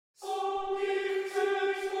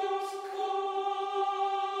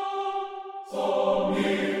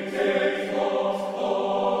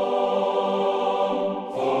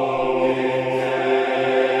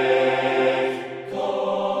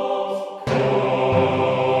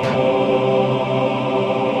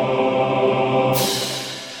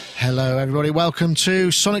Welcome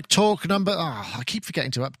to Sonic Talk number... I keep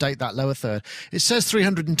forgetting to update that lower third. It says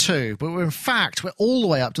 302, but we're all the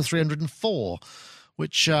way up to 304,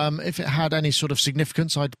 which, if it had any sort of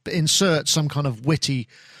significance, I'd insert some kind of witty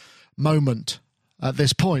moment at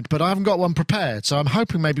this point, but I haven't got one prepared, so I'm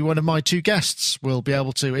hoping maybe one of my two guests will be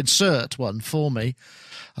able to insert one for me.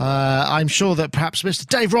 I'm sure that perhaps Mr.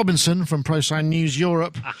 Dave Robinson from ProSound News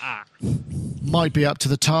Europe might be up to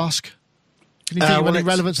the task. Can you think of any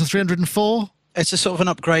relevance to 304? It's a sort of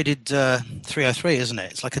an upgraded 303, isn't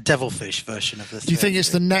it? It's like a devilfish version of the 303. Do you think it's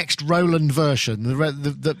the next Roland version?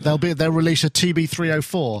 They'll release a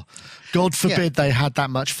TB304. God forbid they had that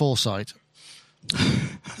much foresight.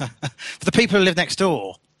 For the people who live next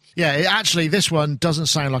door. Yeah, actually, this one doesn't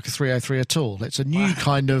sound like a 303 at all. It's a new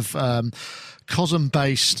kind of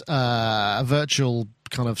COSM-based virtual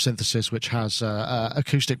kind of synthesis which has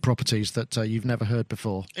acoustic properties that you've never heard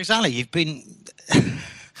before. Exactly. You've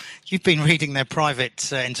been reading their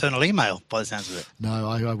private internal email, by the sounds of it. No,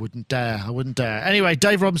 I wouldn't dare. I wouldn't dare. Anyway,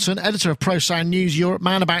 Dave Robinson, editor of ProSound News Europe,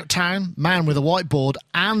 man about town, man with a whiteboard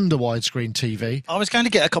and a widescreen TV. I was going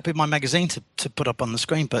to get a copy of my magazine to put up on the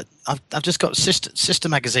screen, but I've just got Sister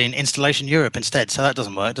Magazine Installation Europe instead, so that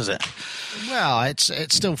doesn't work, does it? Well, it's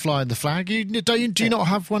still flying the flag. Do you not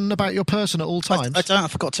have one about your person at all times? I don't.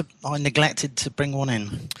 I neglected to bring one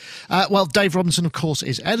in. Well, Dave Robinson, of course,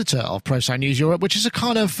 is editor of ProSound News Europe, which is a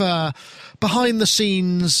kind of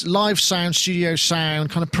behind-the-scenes, live sound, studio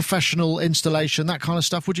sound, kind of professional installation, that kind of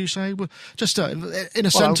stuff, would you say? Just in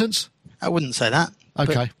a sentence? I wouldn't say that.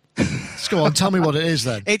 Okay. Let's go on. Tell me what it is,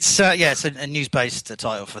 then. It's a news-based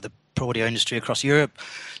title for the audio industry across Europe.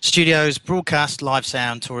 Studios, broadcast, live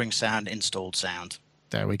sound, touring sound, installed sound.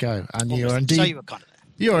 There we go. And you're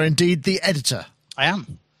indeed the editor. I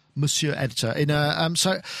am. Monsieur Editor.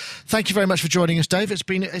 So thank you very much for joining us, Dave.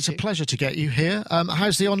 It's a pleasure to get you here.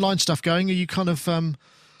 How's the online stuff going? Are you kind of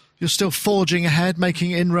you're still forging ahead,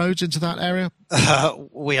 making inroads into that area?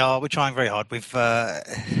 We're trying very hard. We've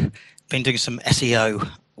been doing some SEO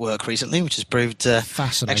work recently, which has proved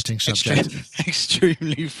fascinating subject,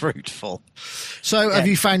 extremely fruitful. So have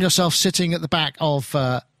you found yourself sitting at the back of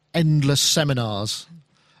endless seminars,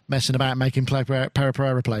 messing about making paper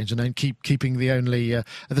aeroplanes, and then keeping the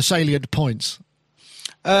salient points?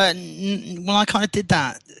 Well, I kind of did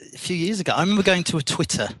that a few years ago. I remember going to a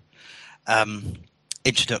Twitter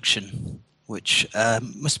introduction, which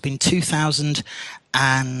must have been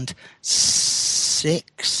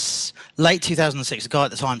 2006, late 2006. A guy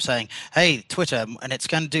at the time saying, "Hey, Twitter, and it's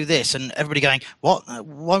going to do this," and everybody going, "What?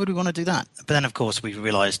 Why would we want to do that?" But then, of course, we didn't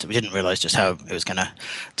realise just how it was going to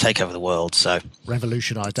take over the world. So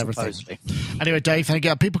revolutionised everything. Supposedly. Anyway, Dave, thank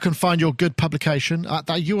you. People can find your good publication at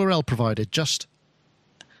that URL provided. It's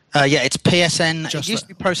PSN. It used to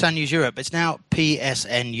be ProSound News Europe. It's now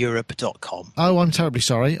psneurope.com. Oh, I'm terribly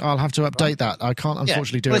sorry. I'll have to update that. I can't,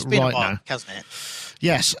 unfortunately, do it right now. Hasn't it?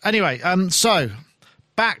 Yes. Anyway, so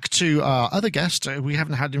back to our other guest. We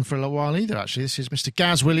haven't had him for a little while either, actually. This is Mr.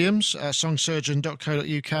 Gaz Williams,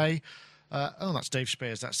 songsurgeon.co.uk. That's Dave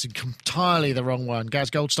Spears. That's entirely the wrong one.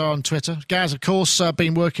 Gaz Goldstar on Twitter. Gaz, of course,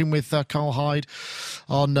 been working with Carl Hyde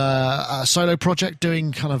on a solo project,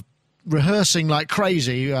 doing kind of rehearsing like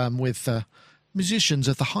crazy with musicians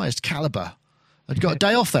of the highest caliber. Have you got a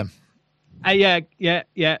day off then? Yeah.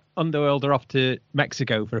 Underworld are off to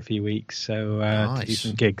Mexico for a few weeks, so nice. To do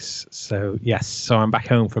some gigs. So yes, so I'm back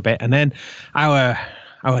home for a bit, and then our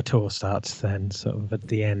tour starts then sort of at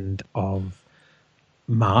the end of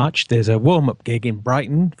March. There's a warm-up gig in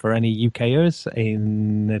Brighton for any UKers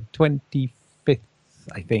in the 25th,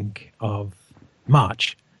 I think, of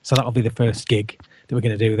March. So that'll be the first gig that we're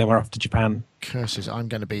going to do. Then we're off to Japan. Curses, I'm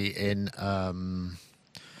going to be in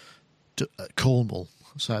Cornwall,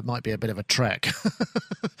 so it might be a bit of a trek.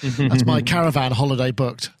 That's my caravan holiday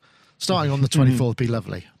booked. Starting on the 24th would be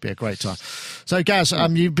lovely. Be a great time. So, Gaz,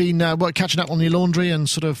 you've been catching up on your laundry and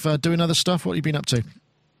sort of doing other stuff. What have you been up to?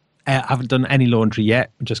 I haven't done any laundry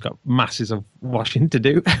yet. I've just got masses of washing to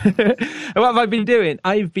do. What have I been doing?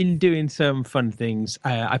 I've been doing some fun things.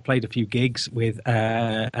 I played a few gigs with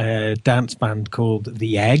a dance band called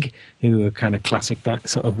The Egg, who are kind of classic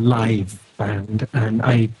sort of live band. And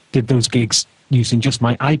I did those gigs using just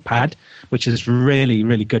my iPad, which is really,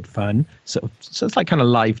 really good fun. So it's like kind of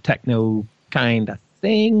live techno kind of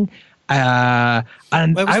thing. And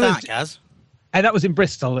where was that, Gaz? And that was in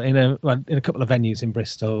Bristol, in a couple of venues in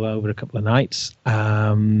Bristol over a couple of nights.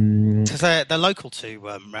 Because they're local to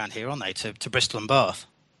around here, aren't they? To Bristol and Bath.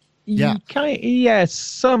 Yeah. Yes,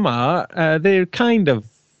 some are. They're kind of.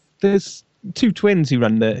 There's two twins who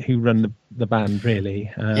run the band,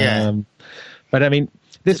 really. But I mean,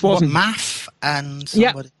 this wasn't Maff and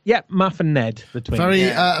somebody. Yeah, Maff and Ned, the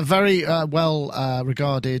twins. Very well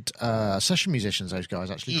regarded session musicians. Those guys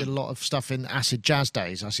actually did a lot of stuff in acid jazz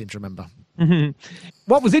days. I seem to remember. Mm-hmm.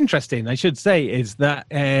 What was interesting, I should say, is that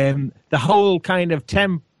the whole kind of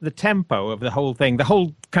the tempo of the whole thing, the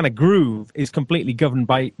whole kind of groove is completely governed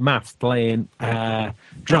by Maff playing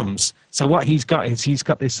drums. So what he's got is he's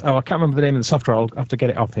got this. Oh, I can't remember the name of the software. I'll have to get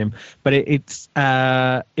it off him. But it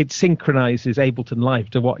synchronizes Ableton Live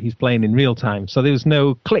to what he's playing in real time. So there's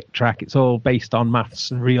no click track. It's all based on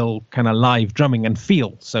Maff's real kind of live drumming and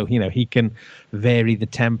feel. So he can vary the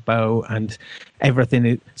tempo and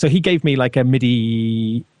everything. So he gave me like a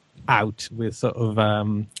MIDI out with sort of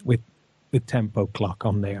with tempo clock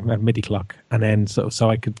on there, a MIDI clock, and then so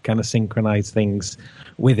I could kind of synchronize things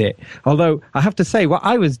with it. Although I have to say, what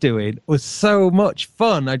I was doing was so much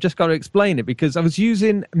fun. I just got to explain it because I was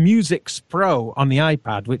using Musix Pro on the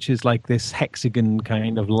iPad, which is like this hexagon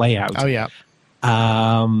kind of layout. Oh yeah.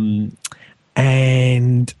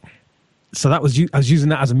 And so I was using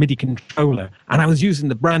that as a MIDI controller, and I was using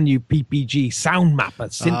the brand new PPG Sound Mapper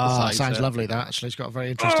synthesizer. Sounds lovely. That actually, it's got a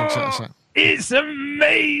very interesting set. It's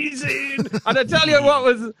amazing. And I tell you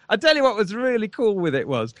what was really cool with it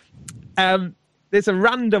was, there's a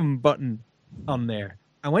random button on there,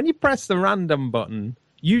 and when you press the random button,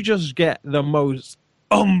 you just get the most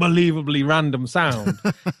unbelievably random sound.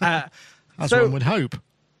 As one would hope.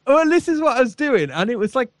 Well, this is what I was doing, and it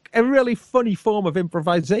was like a really funny form of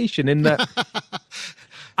improvisation in that.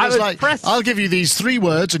 It's like, I'll give you these 3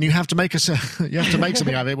 words, and you have to make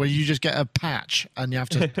something out of it. Where you just get a patch, and you have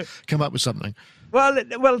to come up with something. Well,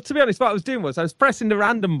 to be honest, what I was doing was I was pressing the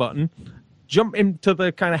random button, jump into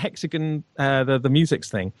the kind of hexagon, the music's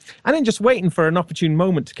thing, and then just waiting for an opportune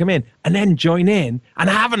moment to come in, and then join in. And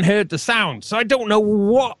I haven't heard the sound, so I don't know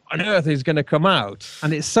what on earth is going to come out.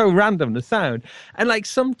 And it's so random, the sound. And like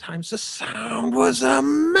sometimes the sound was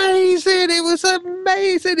amazing. It was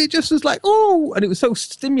amazing. It just was like, oh, and it was so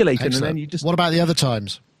stimulating. Excellent. And then you just. What about the other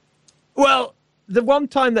times? Well, the one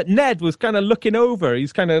time that Ned was kind of looking over,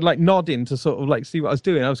 he's kind of like nodding to sort of like see what I was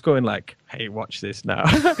doing. I was going like, hey, watch this now.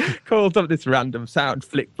 Called up this random sound,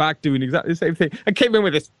 flicked back, doing exactly the same thing, and came in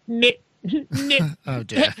with this nit. Oh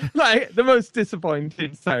dear. Like the most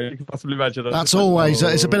disappointing sound you can possibly imagine. That's always,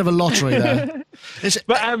 it's a bit of a lottery there.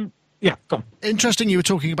 Yeah, go on. Interesting you were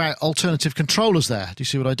talking about alternative controllers there. Do you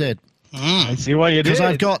see what I did? I see what you did. Because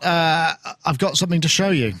I've got something to show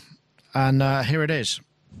you. And here it is.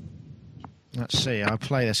 Let's see, I'll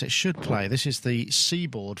play this. It should play. This is the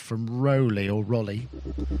Seaboard from Rolly.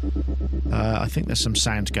 I think there's some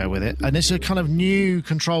sound to go with it. And it's a kind of new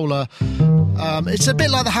controller. It's a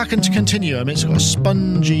bit like the Hacken to Continuum. It's got a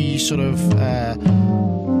spongy sort of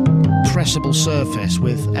pressable surface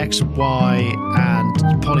with X and Y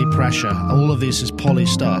and poly pressure. All of this is poly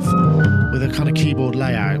stuff with a kind of keyboard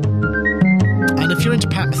layout. And if you're into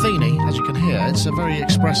Pat Metheny, as you can hear, it's a very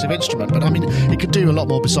expressive instrument. But I mean, it could do a lot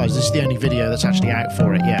more besides. This is the only video that's actually out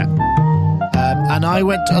for it yet. And I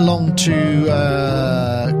went along to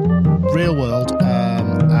Real World,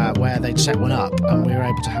 where they'd set one up, and we were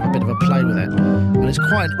able to have a bit of a play with it. And it's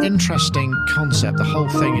quite an interesting concept. The whole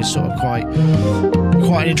thing is sort of quite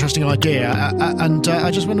an interesting idea. And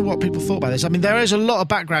I just wonder what people thought about this. I mean, there is a lot of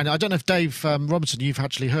background. I don't know if Dave Robertson, you've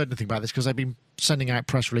actually heard anything about this, because they've been sending out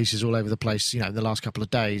press releases all over the place, in the last couple of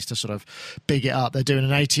days to sort of big it up. They're doing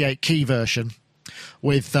an 88 key version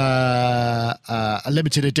with a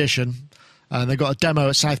limited edition. And they've got a demo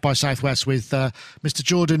at South by Southwest with Mr.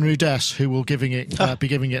 Jordan Rudess, who will be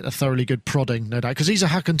giving it a thoroughly good prodding, no doubt, because he's a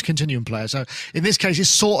Hacken Continuum player. So in this case, it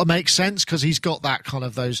sort of makes sense because he's got that kind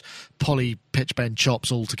of those poly pitch bend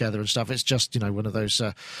chops all together and stuff. It's just one of those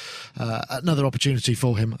another opportunity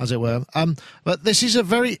for him, as it were. But this is a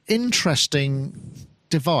very interesting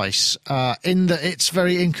device in that it's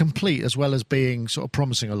very incomplete as well as being sort of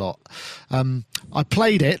promising a lot. I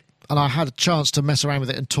played it. And I had a chance to mess around with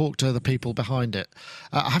it and talk to the people behind it.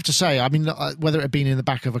 I have to say, I mean, whether it had been in the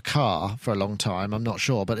back of a car for a long time, I'm not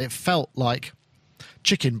sure, but it felt like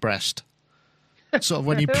chicken breast. Sort of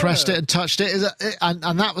when you pressed it and touched it,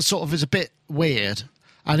 and that was sort of is a bit weird.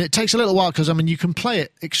 And it takes a little while because, I mean, you can play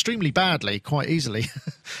it extremely badly quite easily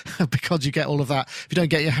because you get all of that. If you don't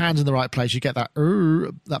get your hands in the right place, you get that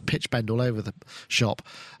pitch bend all over the shop.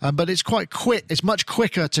 But it's quite quick. It's much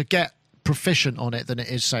quicker to get proficient on it than it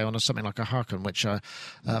is, say, on something like a Harken, which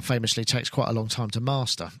famously takes quite a long time to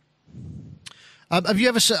master. Have you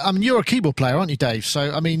ever? I mean, you're a keyboard player, aren't you, Dave?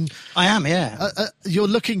 So, I mean, I am. Yeah. You're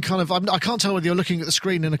looking kind of. I can't tell whether you're looking at the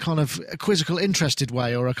screen in a kind of quizzical, interested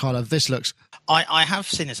way, or a kind of this looks. I have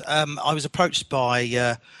seen this. I was approached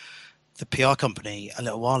by the PR company a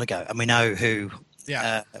little while ago, and we know who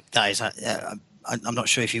that is. I'm not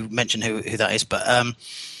sure if you mentioned who that is, but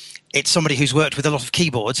it's somebody who's worked with a lot of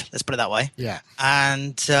keyboards. Let's put it that way. Yeah.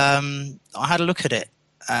 And I had a look at it.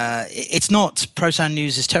 It's not Pro Sound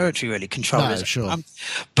News' territory, really, controllers. No, sure.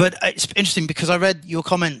 But it's interesting because I read your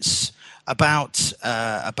comments about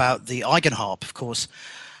the Eigenharp, of course.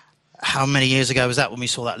 How many years ago was that when we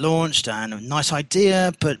saw that launched? And a nice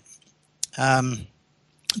idea, but any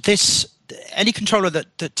controller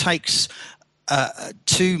that takes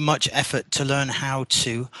too much effort to learn how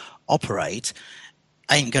to operate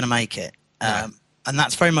ain't going to make it. And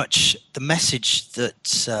that's very much the message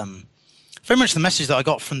that I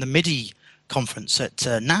got from the MIDI conference at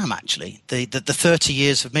NAMM, actually. The 30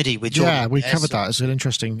 years of MIDI with Jordan. Yeah, we covered that. It's an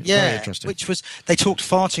interesting, very interesting. Which was, they talked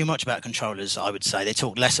far too much about controllers, I would say. They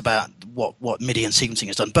talked less about what MIDI and sequencing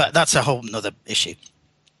has done, but that's a whole other issue.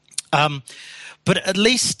 But at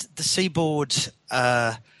least the Seaboard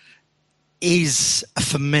is a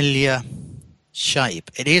familiar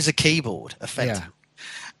shape. It is a keyboard, effectively. Yeah.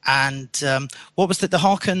 And what was the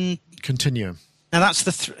Harken Continuum? Now that's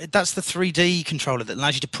the 3D controller that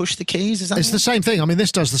allows you to push the keys. Is that? It's the same thing. I mean,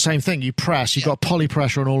 this does the same thing. You press. You've got poly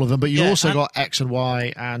pressure on all of them, but you also got X and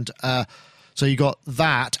Y, and so you got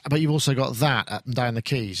that. But you've also got that up and down the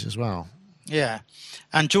keys as well. Yeah,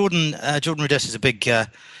 and Jordan Rudess is a big.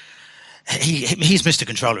 He's Mr.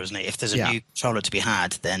 Controller, isn't he? If there's a new controller to be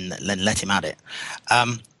had, then let him at it.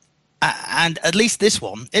 And at least this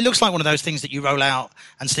one, it looks like one of those things that you roll out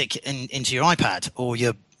and stick into your iPad or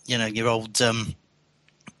your old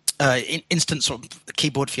instant sort of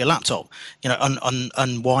keyboard for your laptop.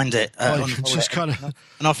 Unwind it, just kind of,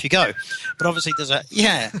 and off you go. But obviously there's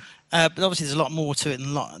a lot more to it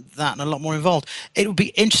than that, and a lot more involved. It would be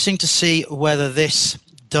interesting to see whether this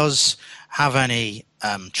does have any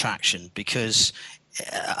traction, because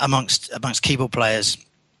amongst keyboard players,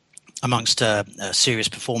 amongst serious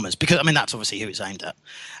performers, because I mean that's obviously who it's aimed at,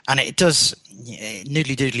 and it does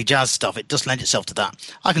noodly doodly jazz stuff. It does lend itself to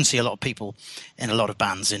that. I can see a lot of people in a lot of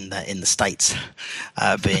bands in the States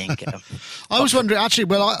being. I was wondering actually.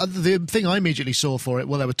 Well, the thing I immediately saw for it.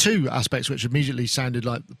 Well, there were two aspects which immediately sounded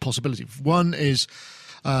like the possibility. One is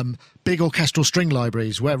big orchestral string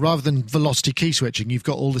libraries, where rather than velocity key switching, you've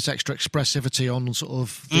got all this extra expressivity on sort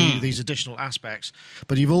of these additional aspects.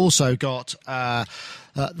 But you've also got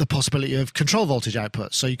the possibility of control voltage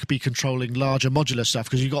output, so you could be controlling larger modular stuff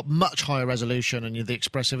because you've got much higher resolution, and the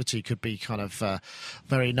expressivity could be kind of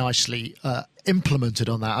very nicely implemented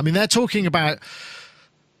on that. I mean, they're talking about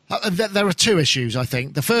there are two issues, I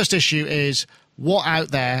think. The first issue is what out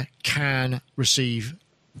there can receive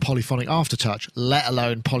polyphonic aftertouch, let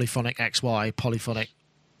alone polyphonic XY, polyphonic,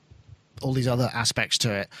 all these other aspects to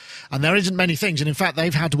it. And there isn't many things. And in fact,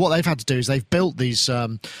 what they've had to do is they've built these,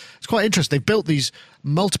 it's quite interesting, they've built these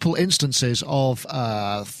multiple instances of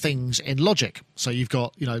things in Logic. So you've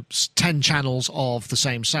got, 10 channels of the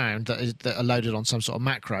same sound that are loaded on some sort of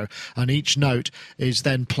macro, and each note is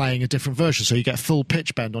then playing a different version. So you get full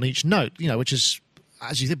pitch bend on each note, which is,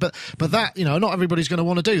 as you think, but that, not everybody's going to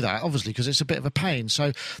want to do that, obviously, because it's a bit of a pain.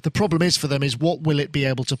 So the problem is for them is what will it be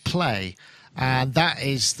able to play? And that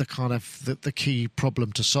is the kind of the key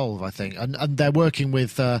problem to solve, I think. And they're working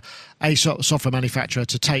with a software manufacturer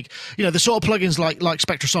to take, the sort of plugins like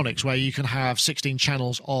Spectrasonics, where you can have 16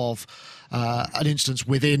 channels of an instance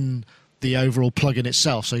within the overall plugin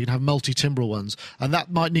itself, so you can have multi-timbral ones, and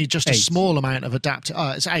that might need just a small amount of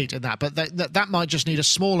it's 8 in that, but that might just need a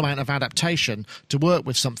small amount of adaptation to work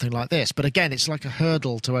with something like this. But again, it's like a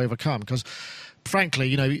hurdle to overcome, because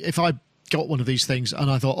frankly, if I got one of these things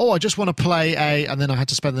and I thought, I just want to play and then I had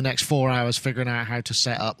to spend the next 4 hours figuring out how to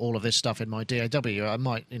set up all of this stuff in my DAW, I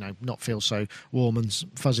might not feel so warm and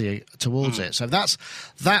fuzzy towards it. So that's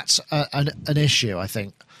an issue, I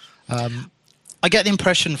think. I get the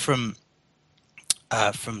impression from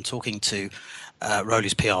talking to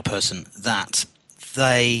Roly's PR person that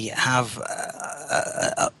they have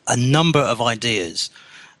a number of ideas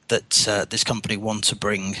that this company want to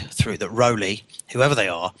bring through, that Roly, whoever they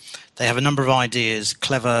are, they have a number of ideas,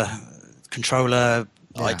 clever controller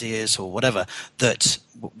ideas or whatever, that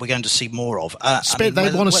we're going to see more of. They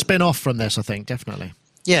want to spin off from this, I think, definitely.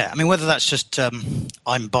 Yeah, I mean, whether that's just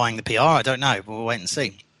I'm buying the PR, I don't know. We'll wait and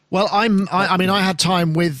see. Well, I mean, I had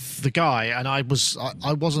time with the guy, and I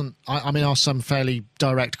wasn't. I mean, asked some fairly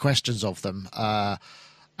direct questions of them,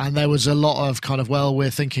 and there was a lot of kind of, well, we're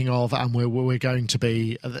thinking of, and we're going to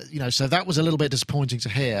be, so that was a little bit disappointing to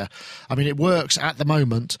hear. I mean, it works at the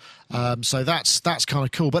moment, so that's kind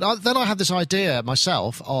of cool. But then I had this idea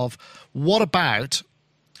myself of what about,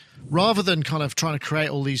 rather than kind of trying to create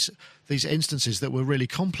all these instances that were really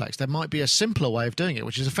complex, there might be a simpler way of doing it,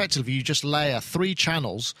 which is effectively you just layer 3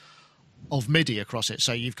 channels of MIDI across it.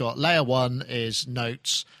 So you've got layer 1 is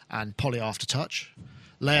notes and poly aftertouch.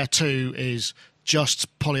 Layer 2 is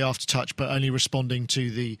just poly aftertouch, but only responding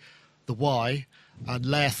to the Y. And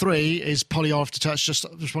layer 3 is poly aftertouch, just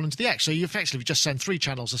responding to the X. So you effectively just send 3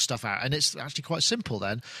 channels of stuff out, and it's actually quite simple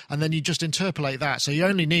then. And then you just interpolate that. So you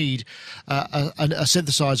only need a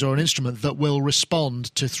synthesizer or an instrument that will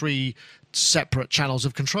respond to 3 separate channels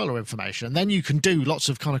of controller information, and then you can do lots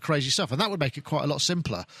of kind of crazy stuff, and that would make it quite a lot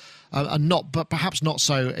simpler, but perhaps not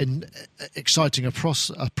so exciting a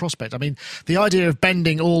prospect. I mean, the idea of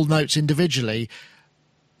bending all notes individually,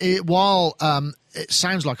 while it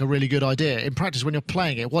sounds like a really good idea, in practice, when you're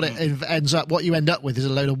playing it, what you end up with is a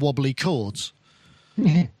load of wobbly chords.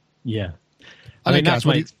 Yeah, I mean,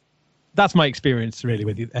 that's my experience really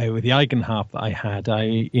with the Eigenharp that I had.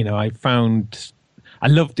 I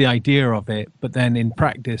loved the idea of it, but then in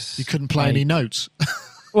practice, you couldn't play any notes.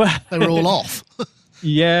 Well, they were all off.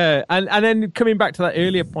 Yeah, and then coming back to that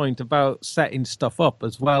earlier point about setting stuff up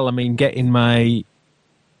as well. I mean, getting my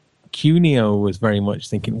Cuneo was very much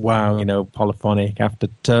thinking, wow, polyphonic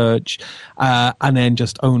aftertouch, and then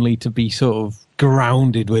just only to be sort of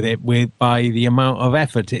grounded with it by the amount of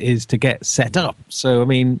effort it is to get set up. So I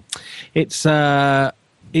mean, it's an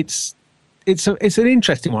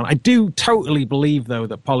interesting one. I do totally believe though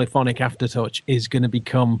that polyphonic aftertouch is going to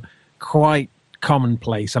become quite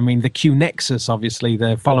commonplace. I mean, the Q Nexus, obviously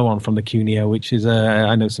the follow-on from the Cuneo, which is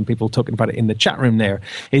I know some people talking about it in the chat room, there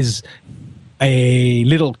is a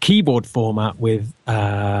little keyboard format with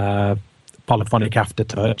polyphonic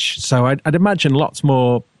aftertouch. So I'd imagine lots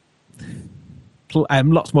more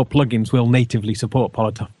plugins will natively support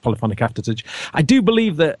polyphonic aftertouch. I do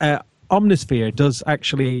believe that Omnisphere does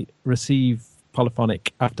actually receive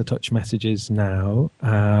polyphonic aftertouch messages now.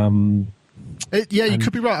 You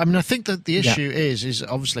could be right. I mean, I think that the issue is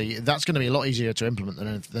obviously that's going to be a lot easier to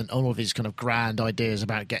implement than all of these kind of grand ideas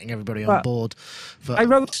about getting everybody on board. I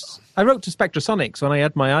wrote to Spectrasonics when I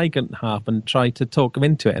had my Eigenharp and tried to talk them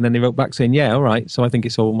into it, and then they wrote back saying, "Yeah, all right." So I think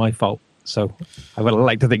it's all my fault. So I would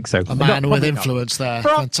like to think so. A man with influence there.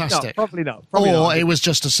 Fantastic. Probably not. It was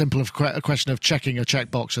just a simple question of checking a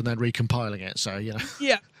checkbox and then recompiling it. So,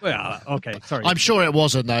 Yeah. Well, okay. Sorry. I'm sure it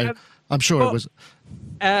wasn't, though. I'm sure it was.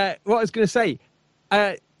 What I was going to say,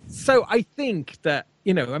 so I think that,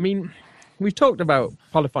 I mean, we've talked about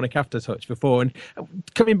polyphonic aftertouch before, and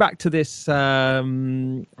coming back to this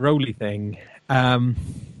Roly thing, that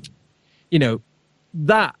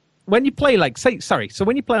when you play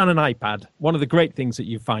when you play on an iPad, one of the great things that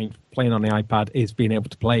you find playing on the iPad is being able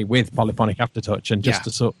to play with polyphonic aftertouch and just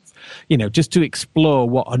to sort of, just to explore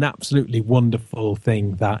what an absolutely wonderful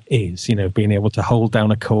thing that is, being able to hold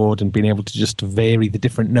down a chord and being able to just vary the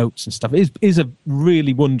different notes and stuff is a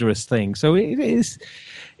really wondrous thing. So it is,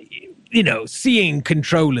 seeing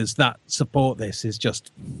controllers that support this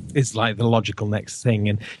is like the logical next thing.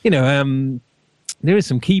 And, there is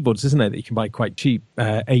some keyboards, isn't there, that you can buy quite cheap,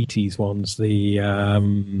 80s ones. The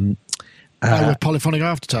with polyphonic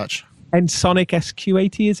aftertouch. Ensoniq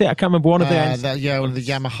SQ80, is it? I can't remember one of the one of the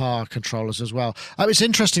Yamaha controllers as well. It's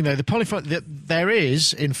interesting though. The polyphonic, there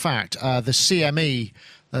is in fact the CME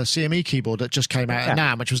keyboard that just came out at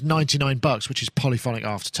NAMM, which was $99, which is polyphonic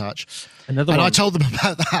aftertouch. I told them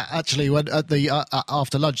about that actually when at the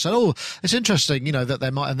after lunch. Said, "Oh, it's interesting, that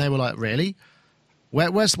they might," and they were like, "Really?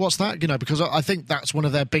 What's that?" Because I think that's one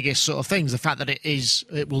of their biggest sort of things, the fact that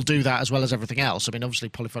it will do that as well as everything else. I mean, obviously,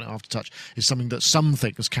 polyphonic aftertouch is something that some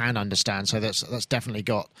things can understand, so that's definitely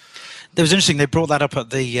got. It was interesting. They brought that up at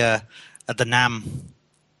the NAMM,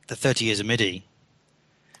 the 30 years of MIDI.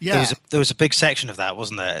 Yeah, there was a big section of that,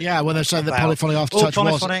 wasn't there? Yeah, when they said that polyphonic aftertouch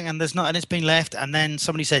polyphonic, and it's been left. And then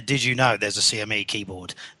somebody said, "Did you know there's a CME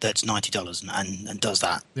keyboard that's $90 and does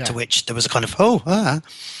that?" Yeah. To which there was a kind of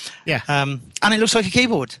yeah, and it looks like a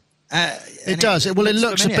keyboard. It does. It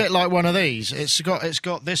looks a bit like one of these. It's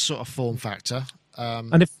got this sort of form factor.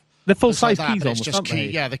 And if the full size keys almost, just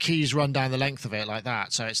the keys run down the length of it like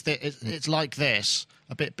that. So it's like this,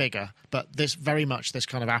 a bit bigger, but this very much this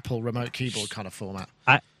kind of Apple remote keyboard kind of format.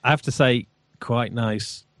 I have to say, quite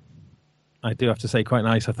nice. I do have to say, quite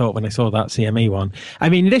nice. I thought when I saw that CME one. I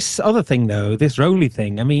mean, this other thing though, this Roly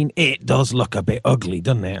thing. I mean, it does look a bit ugly,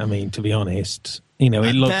 doesn't it? I mean, to be honest, it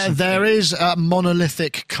looks. There is a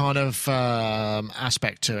monolithic kind of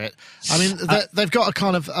aspect to it. I mean, they've got a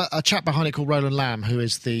kind of a chap behind it called Roland Lamb, who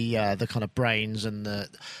is the kind of brains and the.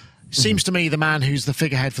 Seems to me the man who's the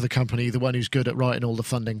figurehead for the company, the one who's good at writing all the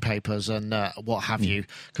funding papers and what have you,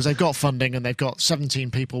 because they've got funding and they've got 17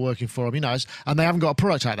 people working for them, and they haven't got a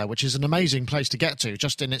product out there, which is an amazing place to get to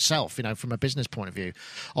just in itself, from a business point of view,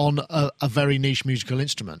 on a very niche musical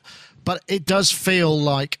instrument. But it does feel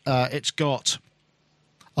like it's got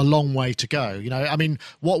a long way to go. I mean,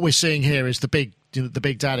 what we're seeing here is the big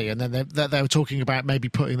daddy, and then they were talking about maybe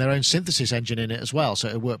putting their own synthesis engine in it as well, so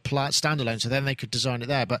it would work standalone, so then they could design it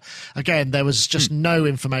there. But again, there was just no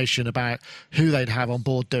information about who they'd have on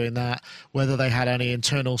board doing that, whether they had any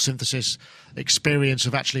internal synthesis experience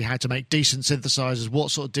of actually how to make decent synthesizers,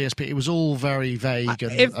 what sort of DSP. It was all very vague.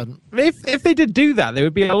 If they did do that, there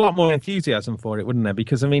would be a lot more enthusiasm for it, wouldn't there?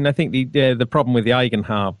 Because I mean, I think the problem with the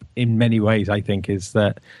Eigenharp in many ways, I think, is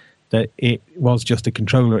that it was just a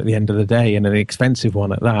controller at the end of the day, and an expensive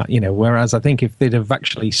one at that. Whereas I think if they'd have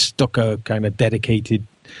actually stuck a kind of dedicated,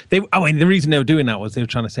 the reason they were doing that was they were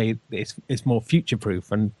trying to say it's more future proof,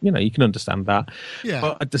 and you can understand that. Yeah.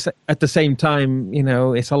 But at the same time,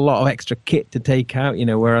 it's a lot of extra kit to take out.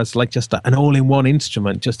 Whereas like just an all-in-one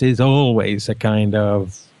instrument just is always a kind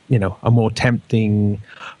of a more tempting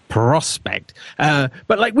prospect. But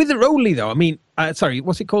like with the Roly though, I mean, sorry,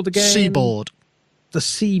 what's it called again? Seaboard. The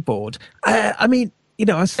Seaboard. I mean,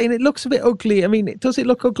 I was saying it looks a bit ugly. I mean, does it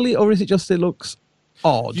look ugly, or is it just it looks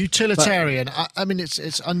odd? Utilitarian. I mean,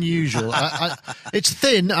 it's unusual. It's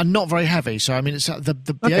thin and not very heavy. So I mean, it's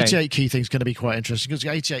the 88 key thing's going to be quite interesting because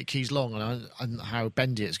 88 keys long and how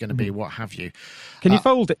bendy it's going to be, what have you. Can you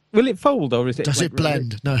fold it? Will it fold, or is it? Does it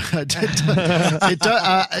blend? No, it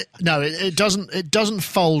doesn't. It doesn't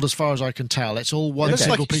fold as far as I can tell. It's all one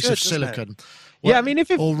single piece of silicon. Yeah, I mean, if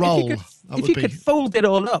you could fold it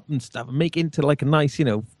all up and stuff and make it into like a nice,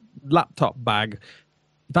 laptop bag,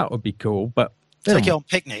 that would be cool. But take it on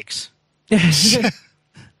picnics. I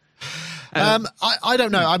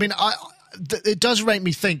don't know. I mean, it does make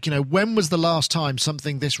me think. When was the last time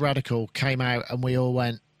something this radical came out and we all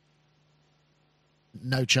went,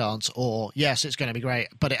 no chance, or yes, it's going to be great,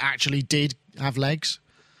 but it actually did have legs?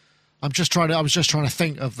 I was just trying to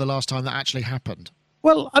think of the last time that actually happened.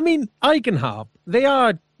 Well, I mean, Eigenharp, they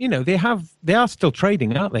are still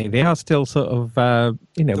trading, aren't they? They are still sort of, the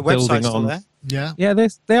building on. There. Yeah,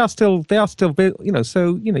 they are still,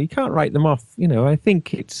 so you can't write them off. I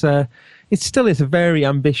think it still is a very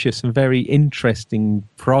ambitious and very interesting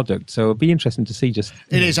product. So it'll be interesting to see. It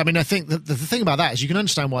is. I mean, I think the thing about that is you can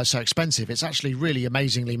understand why it's so expensive. It's actually really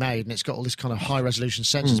amazingly made, and it's got all this kind of high resolution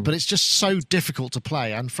sensors, but it's just so difficult to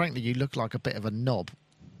play. And frankly, you look like a bit of a knob.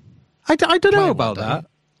 I don't know about that.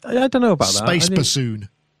 I don't know about that. Space bassoon.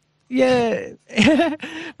 Yeah.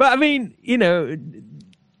 But I mean,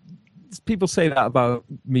 people say that about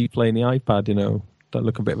me playing the iPad, don't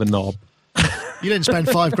look a bit of a knob. You didn't spend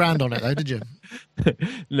 $5,000 on it though, did you?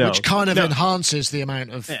 No. Which kind of enhances the amount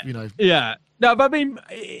of, Yeah. No, but I mean,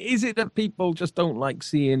 is it that people just don't like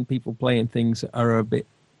seeing people playing things that are a bit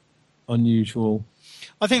unusual?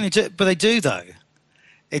 I think they do, but they do though.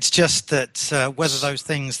 It's just that whether those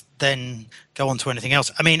things then go on to anything else.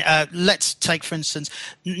 I mean, let's take, for instance,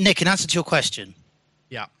 Nick, in answer to your question.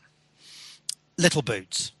 Yeah. Little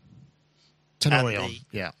Boots. Tenorion,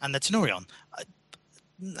 And the Tenorion.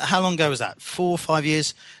 How long ago was that? 4 or 5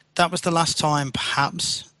 years? That was the last time,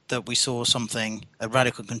 perhaps, that we saw a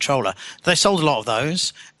Radical controller. They sold a lot of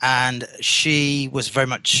those, and she was very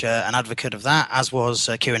much an advocate of that, as was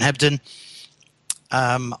Kieran Hebden.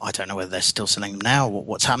 I don't know whether they're still selling them now or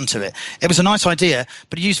what's happened to it. It was a nice idea,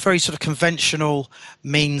 but it used very sort of conventional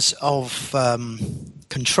means of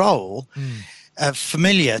control,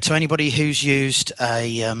 familiar to anybody who's used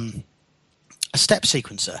a step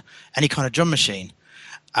sequencer, any kind of drum machine.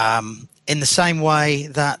 In the same way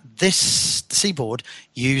that the Seaboard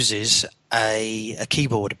uses a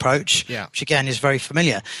keyboard approach, which again is very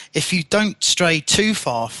familiar. If you don't stray too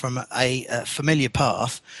far from a familiar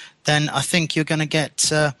path, then I think you're going to get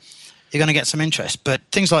some interest. But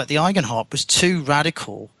things like the Eigenharp was too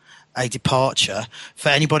radical a departure for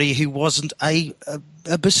anybody who wasn't a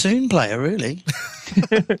bassoon player, really.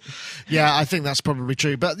 Yeah, I think that's probably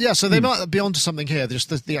true. But yeah, so they might be onto something here.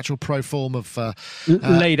 Just the actual pro form of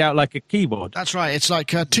laid out like a keyboard. That's right. It's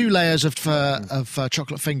like 2 layers of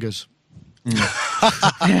chocolate fingers.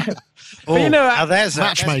 But there's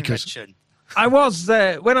matchmakers. I was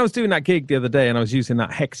when I was doing that gig the other day, and I was using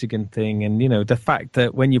that hexagon thing, and the fact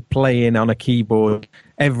that when you're playing on a keyboard,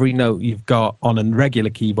 every note you've got on a regular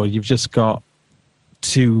keyboard, you've just got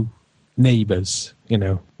two neighbors,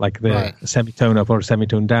 like the semitone up or a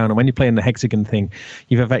semitone down, and when you're playing the hexagon thing,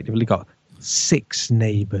 you've effectively got 6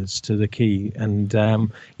 neighbors to the key, and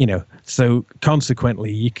so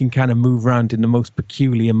consequently you can kind of move around in the most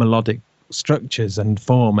peculiar melodic structures and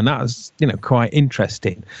form, and that was quite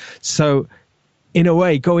interesting. So in a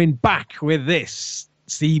way, going back with this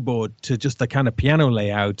Seaboard to just a kind of piano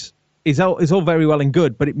layout is all very well and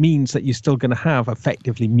good, but it means that you're still going to have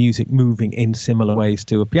effectively music moving in similar ways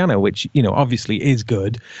to a piano, which obviously is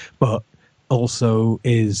good, but also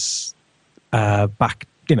is back.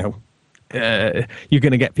 You're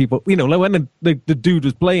going to get people. Like when the dude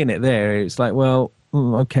was playing it there, it's like, well,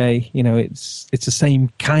 okay, it's the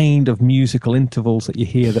same kind of musical intervals that you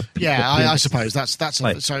hear. I suppose that's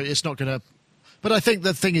like, so it's not going to. But I think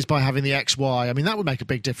the thing is, by having the XY, I mean, that would make a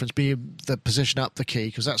big difference, being the position up the key,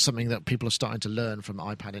 because that's something that people are starting to learn from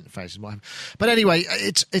iPad interfaces. But anyway,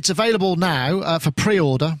 it's available now for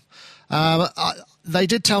pre-order. They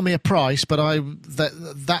did tell me a price, but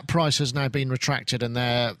that price has now been retracted, and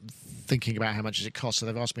they're thinking about how much it costs, so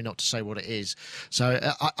they've asked me not to say what it is. So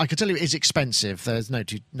I can tell you it is expensive. There's no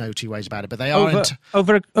two ways about it. But they are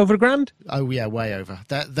over $1,000. Oh yeah, way over.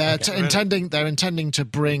 They're intending to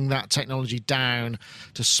bring that technology down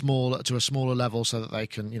to a smaller level, so that they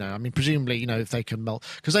can, I mean, presumably, if they can melt,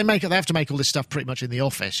 because they have to make all this stuff pretty much in the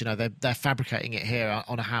office. They're fabricating it here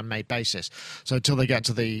on a handmade basis. So until they get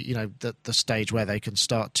to the stage where they can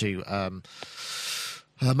start to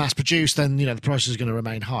mass produced, then the price is going to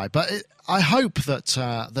remain high. But I hope that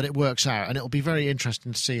it works out, and it'll be very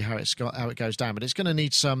interesting to see how it goes down. But it's going to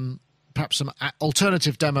need perhaps some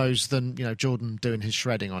alternative demos than Jordan doing his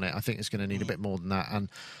shredding on it. I think it's going to need a bit more than that, and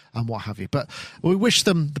what have you. But we wish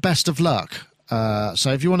them the best of luck.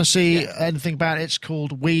 So if you want to see anything about it, it's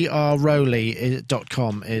called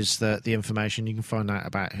wearerowley.com is the information. You can find out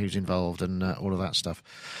about who's involved and all of that stuff.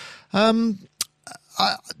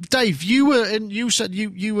 Dave, you said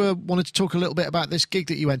you wanted to talk a little bit about this gig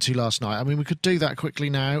that you went to last night. I mean, we could do that quickly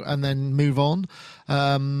now and then move on.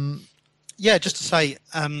 Just to say,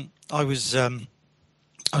 I was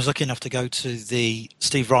lucky enough to go to the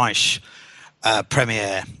Steve Reich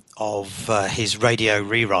premiere of his radio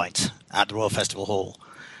rewrite at the Royal Festival Hall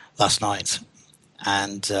last night,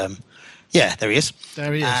 and there he is.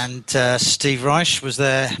 There he is. And Steve Reich was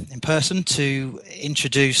there in person to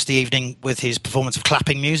introduce the evening with his performance of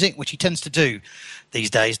clapping music, which he tends to do these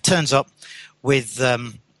days. Turns up with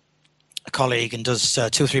a colleague and does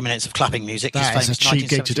 2 or 3 minutes of clapping music. That is a cheap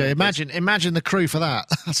gig to do. Imagine the crew for that.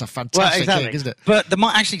 That's a fantastic gig, isn't it? But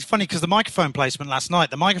actually, it's funny because the microphone placement last night,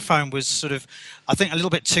 the microphone was sort of, I think, a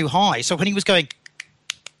little bit too high. So when he was going,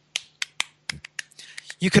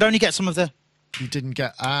 you could only get some of the... You didn't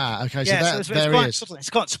get okay. Yeah, so there he is. It's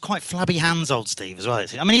got quite flabby hands, old Steve, as well.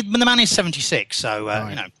 I mean, the man is 76, so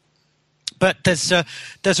right. But there's a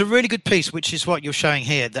really good piece, which is what you're showing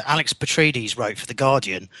here, that Alex Petridis wrote for The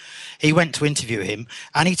Guardian. He went to interview him,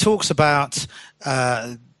 and he talks about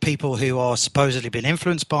people who are supposedly been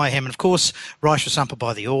influenced by him. And of course, Reich was sampled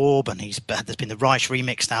by The Orb, and there's been the Reich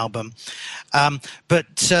remixed album.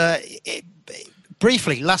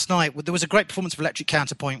 Briefly, last night there was a great performance of Electric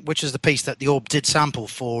Counterpoint, which is the piece that the Orb did sample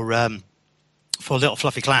for Little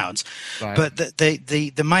Fluffy Clouds. Right. But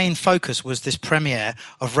the main focus was this premiere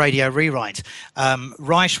of Radio Rewrite.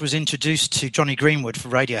 Reich was introduced to Johnny Greenwood for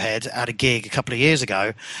Radiohead at a gig a couple of years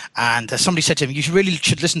ago, and somebody said to him, "You really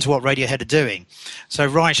should listen to what Radiohead are doing." So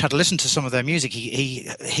Reich had to listen to some of their music.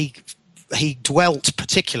 He dwelt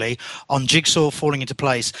particularly on Jigsaw falling into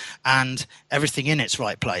place and everything in its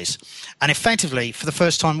right place. And effectively, for the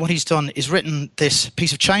first time, what he's done is written this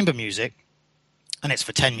piece of chamber music, and it's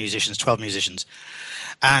for 10 musicians, 12 musicians.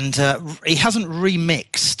 And he hasn't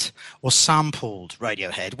remixed or sampled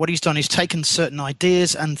Radiohead. What he's done is taken certain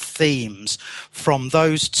ideas and themes from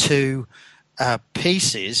those two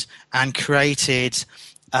pieces and created...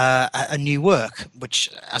 a new work, which,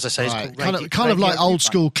 as I say, is called kind of like old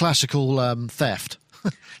school classical theft,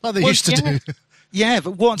 like they used to do. Yeah,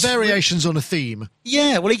 but what's variations on a theme?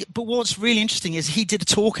 Yeah, well, but what's really interesting is he did a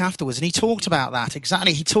talk afterwards, and he talked about that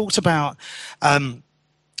exactly. He talked about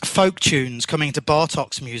folk tunes coming to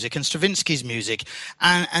Bartok's music and Stravinsky's music,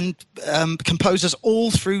 and composers all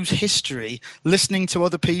through history listening to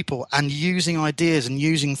other people and using ideas and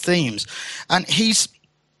using themes, and he's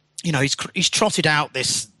he's trotted out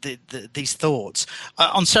these thoughts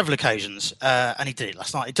on several occasions, and he did it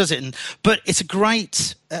last night. He does it, but it's a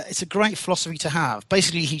great philosophy to have.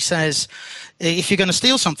 Basically, he says, if you're going to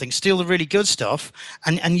steal something, steal the really good stuff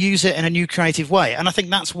and use it in a new creative way. And I think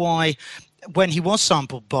that's why when he was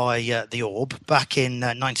sampled by the Orb back in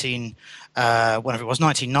whenever it was,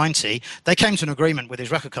 1990, they came to an agreement with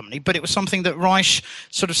his record company. But it was something that Reich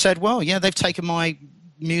sort of said, well, yeah, they've taken my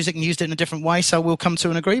music and used it in a different way, so we'll come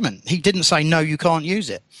to an agreement. He didn't say, no, you can't use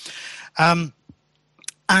it.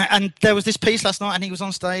 And there was this piece last night, and he was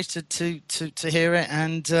on stage to hear it.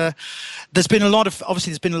 And there's been a lot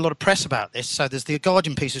of press about this. So there's the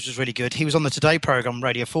Guardian piece, which was really good. He was on the Today programme,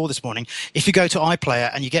 Radio 4 this morning. If you go to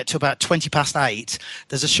iPlayer and you get to about 8:20,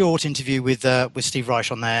 there's a short interview with Steve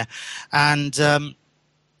Reich on there, and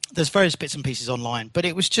there's various bits and pieces online, but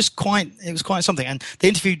it was quite something. And they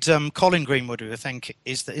interviewed Colin Greenwood, who I think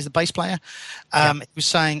is the bass player. He was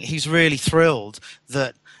saying he's really thrilled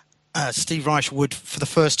that Steve Reich would, for the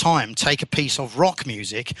first time, take a piece of rock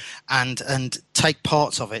music and take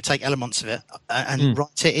parts of it, take elements of it, and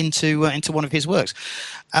write it into one of his works.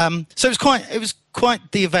 So it was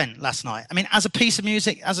quite the event last night. I mean, as a piece of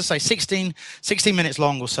music, as I say, 16 minutes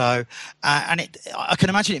long or so, and I can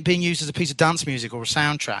imagine it being used as a piece of dance music or a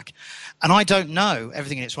soundtrack. And I don't know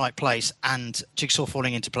everything in its right place and Jigsaw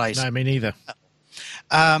falling into place. No, me neither.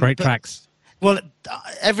 Great tracks. Well,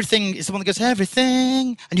 everything is the one that goes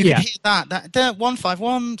everything, and you can hear that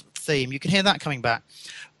 151 theme. You can hear that coming back.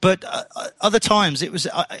 But other times it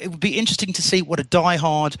would be interesting to see what a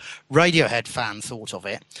diehard Radiohead fan thought of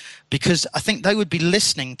it, because I think they would be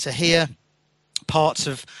listening to hear parts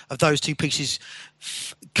of those two pieces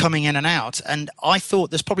coming in and out. And I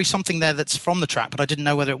thought there's probably something there that's from the track, but I didn't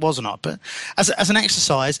know whether it was or not. But as an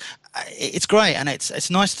exercise, it's great, and it's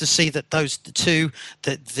nice to see that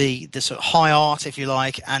the sort of high art, if you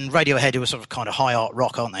like, and Radiohead, who are sort of kind of high art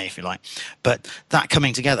rock, aren't they, if you like, but that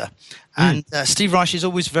coming together. And Steve Reich is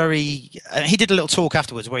always he did a little talk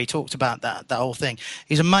afterwards where he talked about that whole thing.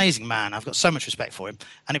 He's an amazing man. I've got so much respect for him.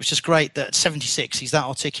 And it was just great that at 76, he's that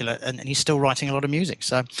articulate and he's still writing a lot of music.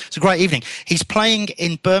 So it's a great evening. He's playing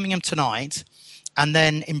in Birmingham tonight and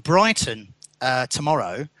then in Brighton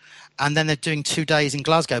tomorrow. And then they're doing 2 days in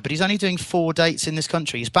Glasgow. But he's only doing 4 dates in this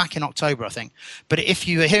country. He's back in October, I think. But if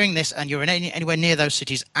you are hearing this and you're in anywhere near those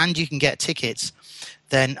cities and you can get tickets,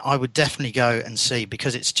 then I would definitely go and see,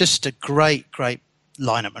 because it's just a great, great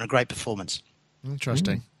lineup and a great performance.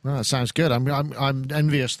 Interesting. Well, that sounds good. I'm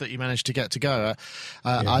envious that you managed to get to go.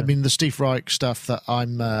 I mean, the Steve Reich stuff that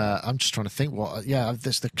I'm just trying to think what. Yeah,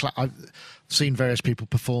 I've seen various people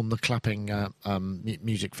perform the clapping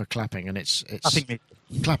music for clapping, and it's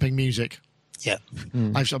clapping music. Yeah,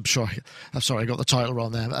 I'm sorry, I got the title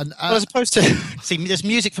wrong there. And as opposed to there's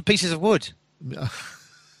music for pieces of wood.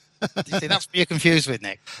 You see, that's what you're confused with,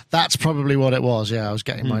 Nick. That's probably what it was. Yeah, I was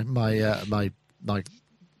getting my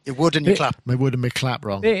your wood and your clap. My wood and my clap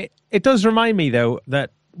wrong. It does remind me, though,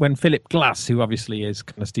 that when Philip Glass, who obviously is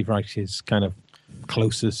kind of Steve Reich's kind of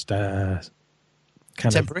closest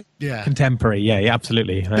contemporary, yeah,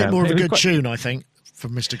 absolutely. A bit more of a good tune, I think,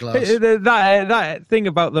 from Mr. Glass. That thing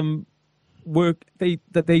about them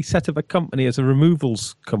that they set up a company as a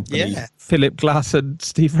removals company. Yeah. Philip Glass and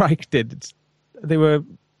Steve Reich did. They were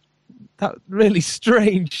that really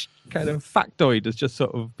strange kind of factoid has just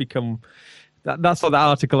sort of become. That's what the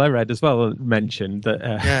article I read as well mentioned.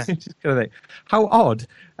 That just kind of think, how odd.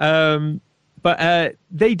 But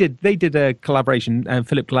they did a collaboration.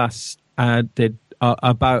 Philip Glass did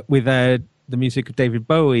with the music of David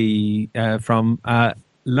Bowie from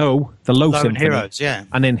Low Symphony, and Heroes,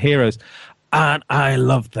 and then Heroes. And I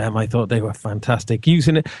loved them. I thought they were fantastic.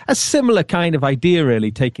 Using a similar kind of idea,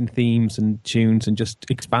 really, taking themes and tunes and just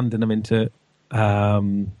expanding them into,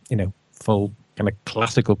 full kind of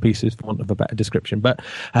classical pieces, for want of a better description. But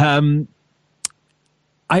I'm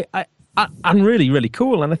really, really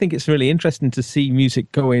cool. And I think it's really interesting to see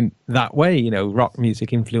music going that way, rock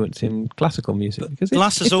music influencing classical music. Because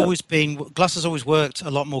Glass has always worked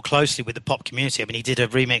a lot more closely with the pop community. I mean, he did a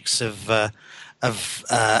remix of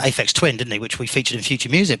Aphex Twin, didn't he, which we featured in Future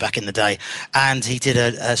Music back in the day, and he did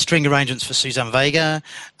a string arrangements for Suzanne Vega,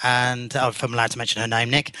 and if I'm allowed to mention her name,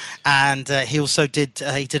 Nick, and he also did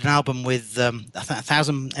an album with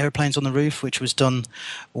 1,000 Aeroplanes on the Roof, which was done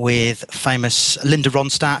with famous Linda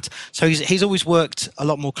Ronstadt. So he's always worked a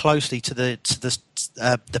lot more closely to the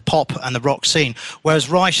pop and the rock scene, whereas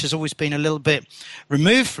Reich has always been a little bit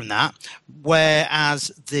removed from that,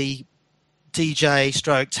 whereas the DJ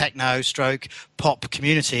stroke techno stroke pop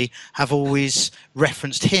community have always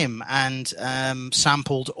referenced him and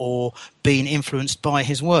sampled or been influenced by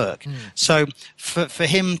his work. So for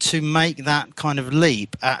him to make that kind of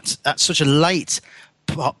leap at such a late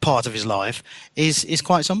part of his life is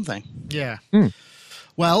quite something. Yeah.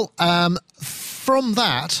 Well, from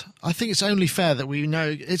that, I think it's only fair that we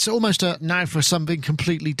know it's almost a now for something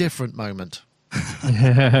completely different moment.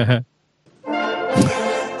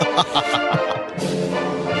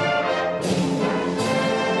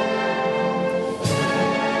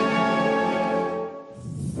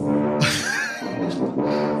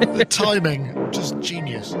 The timing, just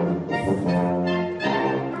genius.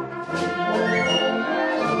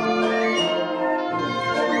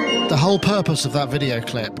 The whole purpose of that video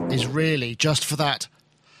clip is really just for that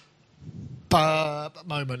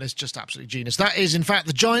moment. It's just absolutely genius. That is, in fact,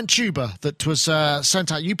 the giant tuba that was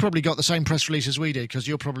sent out. You probably got the same press release as we did because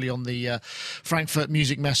you're probably on the Frankfurt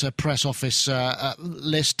Music Messe press office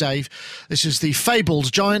list, Dave. This is the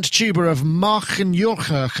fabled giant tuba of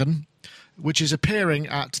Markenjorkirchen, which is appearing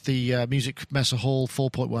at the Music Messe Hall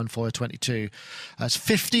 4.1 Foyer 22. It's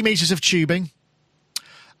 50 metres of tubing.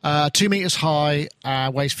 2 meters high,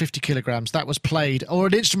 weighs 50 kilograms. That was played, or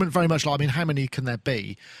an instrument very much like, I mean, how many can there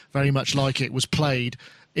be? Very much like it was played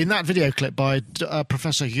in that video clip by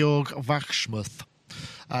Professor Jörg Wachsmuth.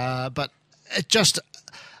 But it just,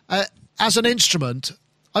 as an instrument,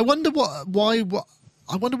 I wonder why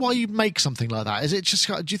you make something like that. Is it just?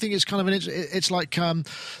 Do you think it's kind of it's like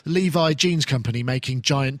Levi Jeans Company making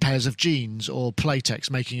giant pairs of jeans, or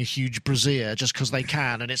Playtex making a huge brassiere just because they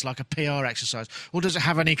can, and it's like a PR exercise? Or does it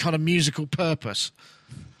have any kind of musical purpose?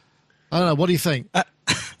 I don't know. What do you think?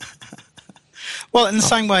 Well, in the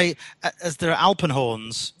same way as there are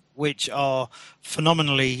Alpenhorns, which are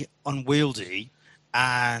phenomenally unwieldy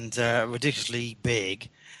and ridiculously big.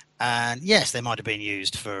 And yes, they might have been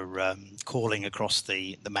used for calling across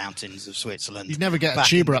the mountains of Switzerland. You'd never get a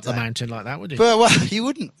tuba up the mountain like that, would you? Well, you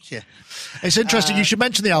wouldn't. Yeah. It's interesting. You should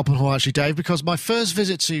mention the Alpenhorn, actually, Dave, because my first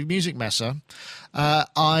visit to Music Messe,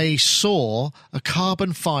 I saw a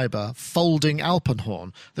carbon fibre folding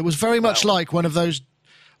Alpenhorn that was very much like one of those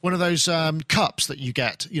cups that you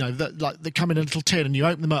get, you know, that they come in a little tin and you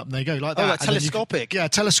open them up and they go like that. Oh, like telescopic.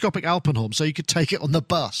 Telescopic Alpenhorn, so you could take it on the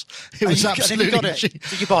bus. It was absolutely. You got it.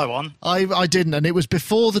 Did you buy one? I didn't, and it was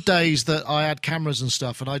before the days that I had cameras and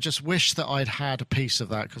stuff, and I just wish that I'd had a piece of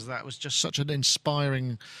that, because that was just such an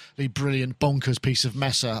inspiringly brilliant, bonkers piece of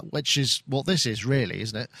Messe, which is what this is, really,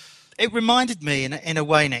 isn't it? It reminded me, in a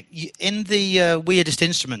way, Nick, in the Weirdest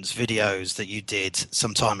Instruments videos that you did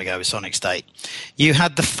some time ago with Sonic State, you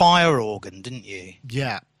had the fire organ, didn't you?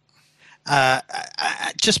 Yeah.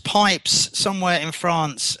 Just pipes somewhere in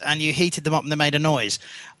France, and you heated them up and they made a noise.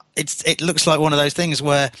 It looks like one of those things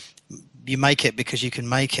where you make it because you can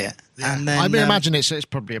make it. Yeah. And then, I mean, imagine it's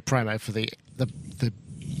probably a promo for the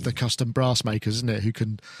custom brass makers, isn't it? Who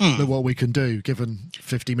can know what we can do given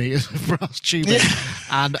 50 meters of brass tubing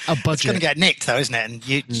and a budget. It's going to get nicked, though, isn't it? And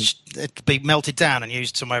it'll be melted down and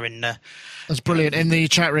used somewhere in. That's brilliant. In the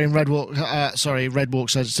chat room, Redwalk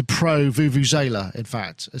says it's a Pro Vuvuzela. In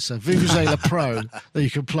fact, it's a Vuvuzela Pro that you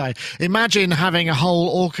can play. Imagine having a whole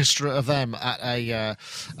orchestra of them at a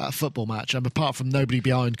football match, and apart from nobody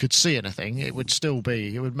behind could see anything, it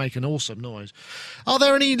would make an awesome noise. Are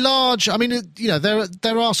there any large? I mean, you know,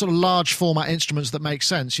 there are sort of large format instruments that make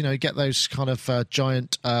sense. You know, you get those kind of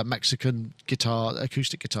giant Mexican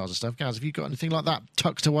acoustic guitars and stuff. Gaz, have you got anything like that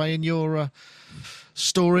tucked away in your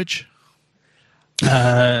storage?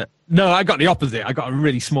 No, I got the opposite. I got a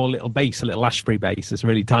really small little bass, a little Ashbury bass. It's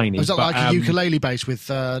really tiny. Is that like a ukulele bass with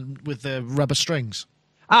the rubber strings?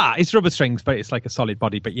 It's rubber strings, but it's like a solid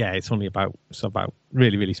body. But yeah, it's about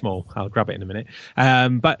really, really small. I'll grab it in a minute.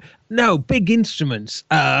 But no, big instruments.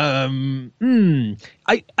 I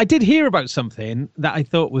did hear about something that I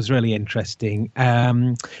thought was really interesting. I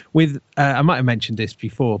might have mentioned this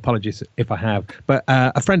before. Apologies if I have. But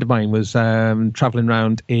a friend of mine was traveling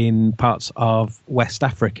around in parts of West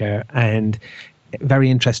Africa and very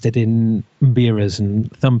interested in mbiras and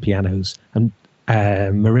thumb pianos and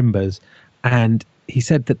marimbas, and he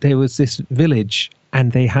said that there was this village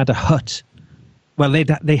and they had a hut. Well,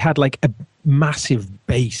 they had like a massive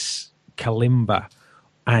bass kalimba,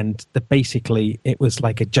 and basically it was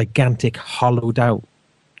like a gigantic hollowed out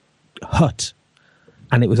hut,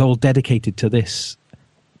 and it was all dedicated to this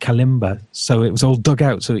kalimba. So it was all dug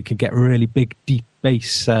out so it could get really big, deep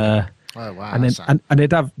bass. Oh wow! And then and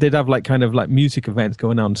they'd have like kind of like music events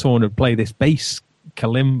going on. Someone would play this bass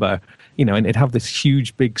kalimba, and it'd have this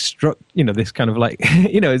huge big strut, this kind of like,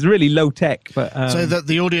 it's really low tech. But so that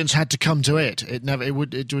the audience had to come to it. It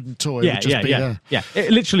wouldn't tour. It would just be there. Yeah.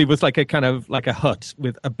 It literally was like a kind of like a hut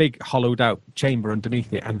with a big hollowed out chamber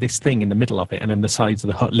underneath it, and this thing in the middle of it, and then the sides of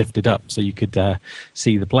the hut lifted up so you could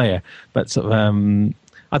see the player. But sort of,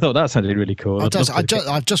 I thought that sounded really cool.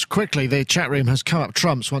 I've just quickly, the chat room has come up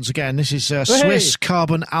trumps once again. This is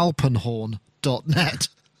SwissCarbonAlpenhorn.net.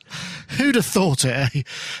 Who'd have thought it? Eh?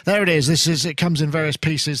 There it is. It comes in various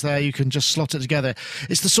pieces there. You can just slot it together.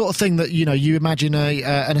 It's the sort of thing that, you imagine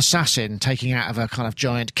an assassin taking out of a kind of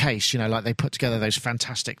giant case, like they put together those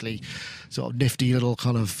fantastically sort of nifty little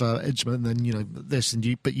kind of instrument, and then, this,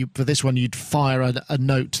 and for this one, you'd fire a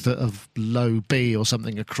note of low B or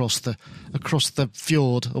something across the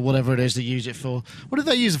fjord or whatever it is they use it for. What did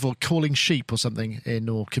they use it for? Calling sheep or something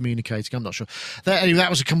or communicating? I'm not sure. Anyway, that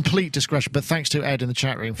was a complete digression, but thanks to Ed in the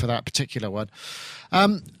chat room for that particular one.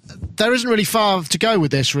 There isn't really far to go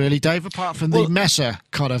with this, really, Dave, apart from the Messer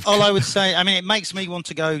kind of. All I would say, it makes me want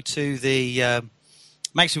to go to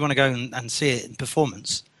and see it in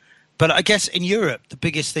performance. But I guess in Europe, the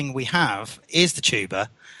biggest thing we have is the tuba,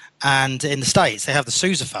 and in the States they have the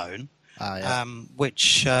sousaphone,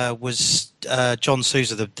 which was John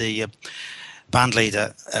Sousa, the band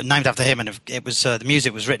leader, named after him, and it was the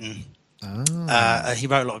music was written. He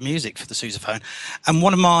wrote a lot of music for the sousaphone, and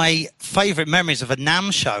one of my favourite memories of a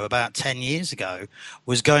NAMM show about 10 years ago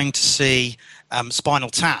was going to see Spinal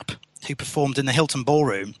Tap, who performed in the Hilton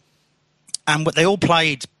Ballroom, and they all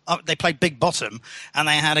played. They played Big Bottom, and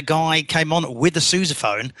they had a guy came on with the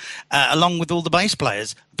sousaphone along with all the bass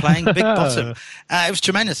players playing Big Bottom. It was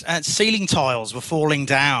tremendous. Ceiling tiles were falling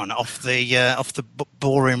down off the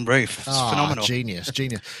ballroom roof. It was phenomenal. Genius.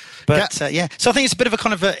 But so I think it's a bit of a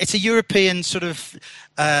kind of it's a European sort of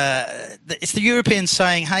it's the Europeans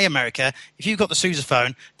saying, "Hey, America, if you've got the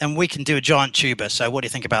sousaphone, then we can do a giant tuba. So what do you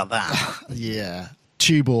think about that?" Yeah.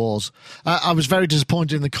 Tuba wars. I was very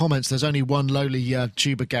disappointed in the comments. There's only one lowly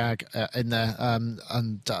tuba gag in there, and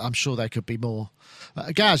I'm sure there could be more.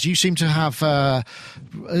 Gaz, you seem to have. So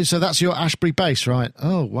that's your Ashbury bass, right?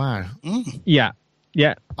 Oh wow. Yeah.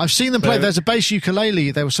 I've seen them play. There's a bass ukulele.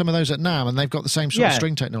 There were some of those at NAMM, and they've got the same sort of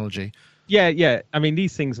string technology. Yeah. I mean,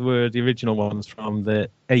 these things were the original ones from the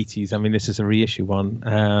 80s. I mean, this is a reissue one.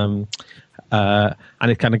 And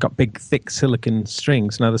it kind of got big, thick silicon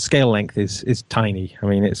strings. Now, the scale length is tiny. I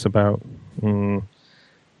mean, it's about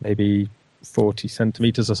maybe 40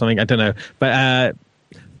 centimeters or something. I don't know. But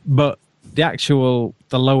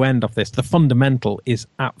the low end of this, the fundamental, is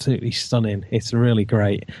absolutely stunning. It's really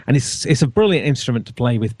great. And it's a brilliant instrument to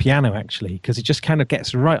play with piano, actually, because it just kind of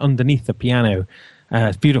gets right underneath the piano.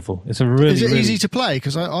 It's beautiful. It's Is it easy to play?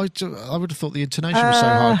 Because I would have thought the intonation was so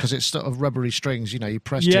hard because it's sort of rubbery strings. You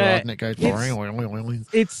press too hard and it goes.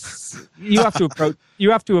 You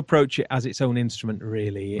have to approach it as its own instrument.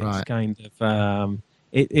 Really, it's kind of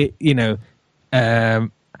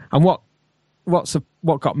and what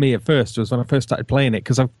got me at first was when I first started playing it,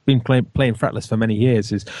 because I've been playing fretless for many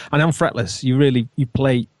years. And on fretless, you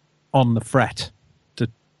play on the fret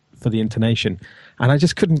for the intonation, and I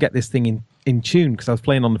just couldn't get this thing in tune because I was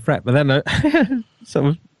playing on the fret. But then sort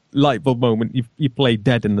of light bulb moment, you play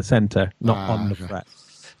dead in the center, not on the fret.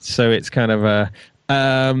 So it's kind of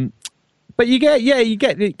but you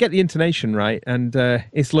get the intonation right, and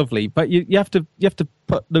it's lovely. But you have to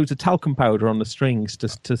put loads of talcum powder on the strings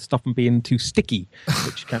to stop them being too sticky,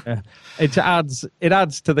 which kind of it adds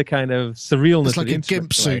to the kind of surrealness. It's like of the a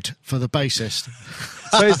gimp suit for the bassist.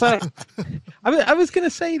 So it's like I was going to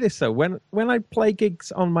say this though, when I play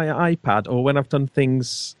gigs on my iPad or when I've done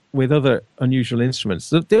things with other unusual instruments,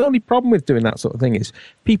 the only problem with doing that sort of thing is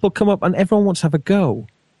people come up and everyone wants to have a go.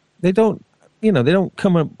 They don't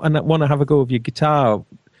come up and want to have a go of your guitar,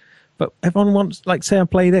 but everyone wants, like, say I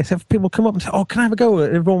play this, if people come up and say, "Oh, can I have a go?"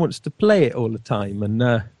 Everyone wants to play it all the time, and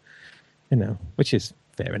which is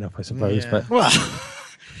fair enough, I suppose. Yeah. But Well,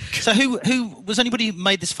 so who was anybody who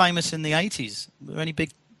made this famous in the 80s? Were there any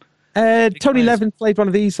big Tony players? Levin played one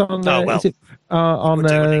of these on.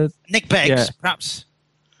 Nick Beggs, perhaps?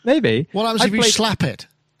 Maybe. What happens if you slap it?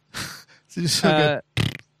 It's so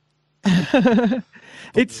good.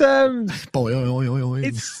 It's Boy,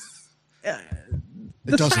 it's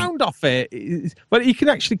the sound off it is, but you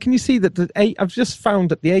can you see that I've just found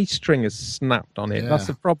that the A string has snapped on it. Yeah. That's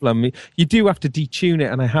the problem. You do have to detune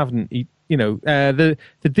it, and I haven't. The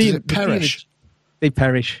Does it perish? They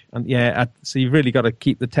perish, and so you've really got to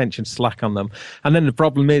keep the tension slack on them. And then the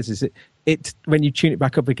problem is it when you tune it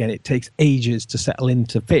back up again, it takes ages to settle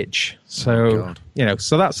into pitch. So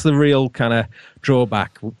so that's the real kind of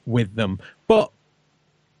drawback with them. But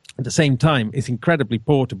at the same time, it's incredibly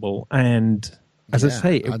portable, and as I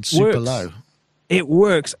say, and super low. It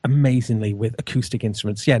works amazingly with acoustic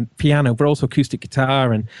instruments. Yeah, piano, but also acoustic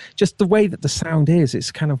guitar, and just the way that the sound is,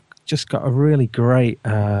 it's kind of just got a really great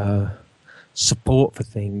support for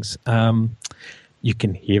things. You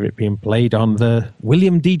can hear it being played on the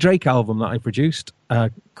William D. Drake album that I produced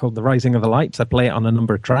called The Rising of the Lights. I play it on a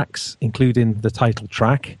number of tracks, including the title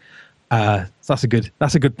track. So that's a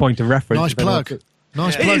good point of reference. Nice plug.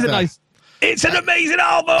 Nice plug. It is there. It's an amazing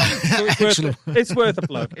album. Excellent. It's worth a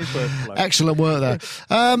plug. Excellent work there.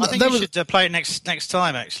 I think we should play it next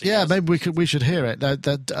time. Actually, yeah, maybe we should hear it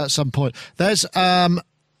at some point. There's John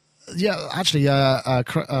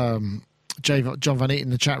Van Eaton in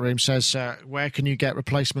the chat room says, where can you get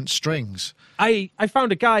replacement strings? I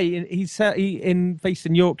found a guy in based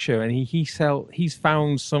in Yorkshire, and he's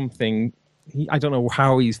found something. I don't know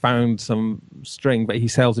how he's found some string, but he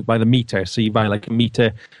sells it by the meter. So you buy like a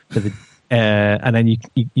meter for the, and then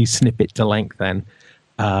you snip it to length. Then,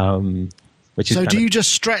 which is so. Do you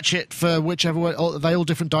just stretch it for whichever way? Are they all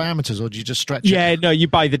different diameters, or do you just stretch it? Yeah, no, you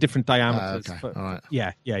buy the different diameters. Okay, all right.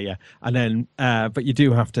 Yeah, and then, but you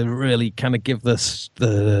do have to really kind of give the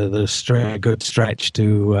string a good stretch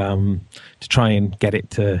to try and get it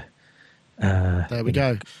to. There we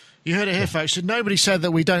go. You heard it here, folks. So nobody said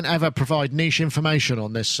that we don't ever provide niche information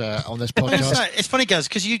on this podcast. It's funny, guys,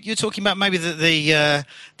 because you're talking about maybe the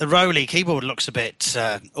Roly keyboard looks a bit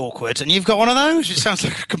awkward, and you've got one of those. It sounds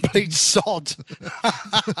like a complete sod.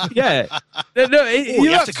 Yeah,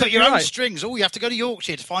 you have to cut your own strings. You have to go to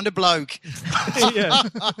Yorkshire to find a bloke. Yeah,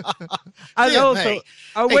 and also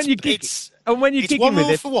when you're it's gigging one with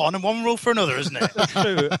rule it, for one and one rule for another, isn't it?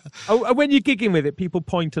 True. When you're gigging with it, people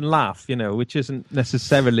point and laugh, which isn't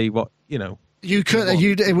necessarily what You could.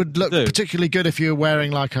 It would look particularly good if you were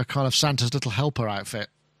wearing like a kind of Santa's little helper outfit,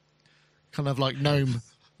 kind of like gnome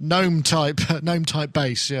type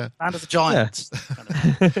bass. Yeah, and of the giants.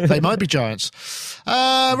 Yeah. They might be giants.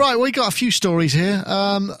 Right, we got a few stories here.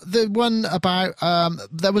 The one about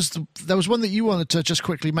there was one that you wanted to just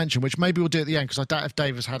quickly mention, which maybe we'll do at the end because I doubt if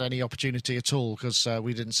Dave has had any opportunity at all because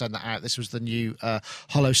we didn't send that out. This was the new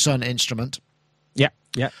Hollow Sun instrument. Yeah.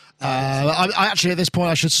 I actually, at this point,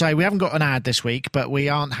 I should say we haven't got an ad this week, but we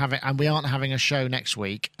aren't having a show next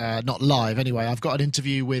week, not live anyway. I've got an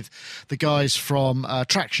interview with the guys from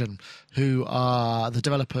Traction, who are the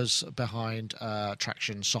developers behind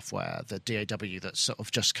Traction Software, the DAW that's sort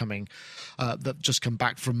of just come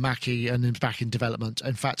back from Mackie and is back in development.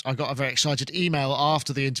 In fact, I got a very excited email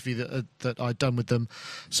after the interview that I'd done with them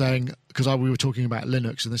saying, because we were talking about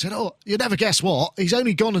Linux, and they said, "Oh, you never guess what? He's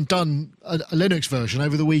only gone and done a Linux version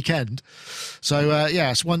over the weekend." So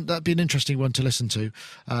that'd be an interesting one to listen to.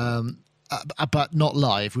 But not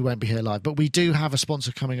live. We won't be here live. But we do have a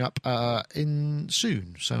sponsor coming up in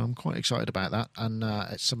soon, so I'm quite excited about that. And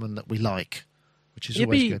it's someone that we like, which is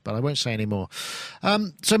always good. But I won't say any more.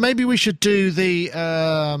 So maybe we should do the.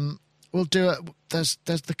 We'll do it. There's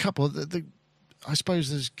the couple. I suppose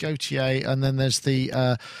there's Gautier, and then there's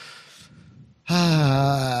the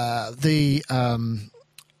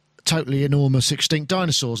Totally Enormous Extinct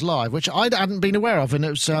Dinosaurs Live, which I hadn't been aware of, and it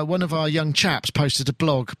was one of our young chaps posted a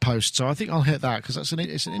blog post, so I think I'll hit that because it's an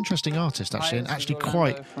interesting artist actually, and actually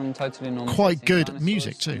quite good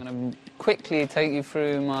music too. I'm going to quickly take you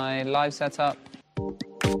through my live setup.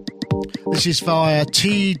 This is via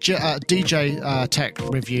DJ Tech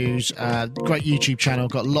Reviews, great YouTube channel,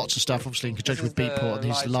 got lots of stuff, obviously in conjunction with Beatport, and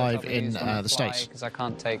he's live in the States. Because I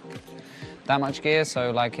can't take that much gear, so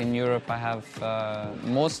like in Europe I have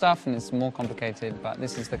more stuff and it's more complicated, but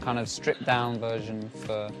this is the kind of stripped down version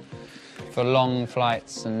for long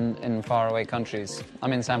flights and in faraway countries.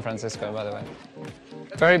 I'm in San Francisco, by the way.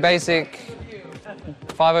 Very basic,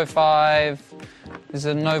 505. This is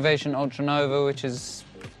a Novation Ultra Nova, which is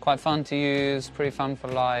quite fun to use, pretty fun for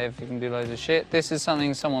live. You can do loads of shit. This is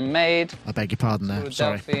something someone made. I beg your pardon there,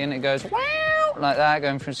 sorry. Delphi, and it goes wow, like that,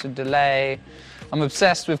 going through some delay. I'm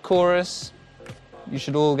obsessed with Chorus. You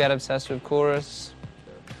should all get obsessed with Chorus.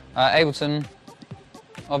 Ableton,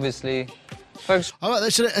 obviously. Folks. Oh,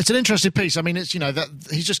 it's an interesting piece. I mean, it's that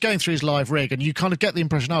he's just going through his live rig, and you kind of get the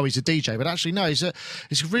impression, he's a DJ, but actually no,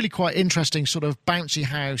 it's really quite interesting, sort of bouncy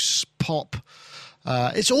house pop.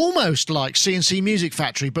 It's almost like CNC Music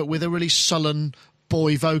Factory, but with a really sullen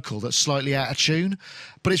boy vocal that's slightly out of tune,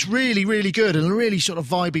 but it's really, really good and really sort of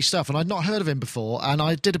vibey stuff. And I'd not heard of him before, and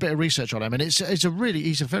I did a bit of research on him, and he's a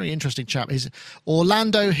very interesting chap. He's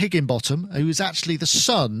Orlando Higginbottom, who is actually the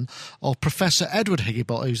son of Professor Edward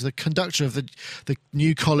Higginbottom, who's the conductor of the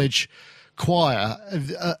New College Choir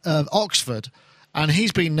of Oxford. And he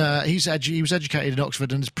was educated in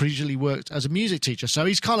Oxford and has previously worked as a music teacher. So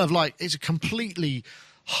he's kind of like, it's a completely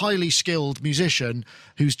highly skilled musician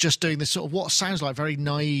who's just doing this sort of what sounds like very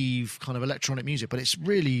naive kind of electronic music, but it's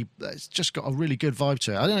just got a really good vibe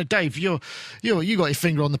to it. I don't know, Dave, you got your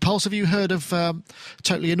finger on the pulse. Have you heard of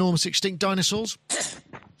Totally Enormous Extinct Dinosaurs?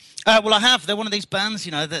 Well, I have. They're one of these bands,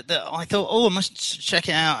 that I thought, I must check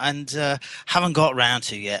it out, and haven't got round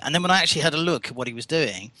to yet. And then when I actually had a look at what he was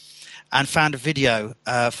doing, and found a video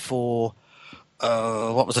for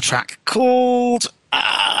what was the track called?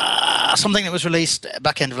 Something that was released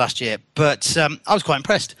back end of last year. But I was quite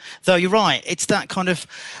impressed. Though you're right, it's that kind of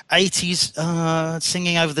 80s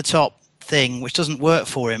singing over the top thing, which doesn't work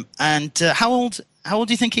for him. And how old do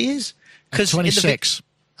you think he is? 26.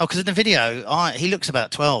 Because in the video, he looks about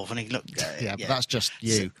 12, and he looked. But that's just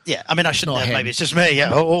you. So, I mean, I shouldn't know. Maybe it's just me.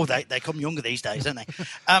 Yeah. They come younger these days, don't they?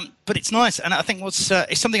 But it's nice, and I think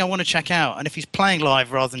it's something I want to check out. And if he's playing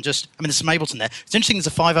live rather than just, there's some Ableton there. It's interesting. There's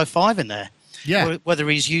a 505 in there. Yeah. Whether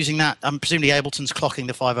he's using that, presumably Ableton's clocking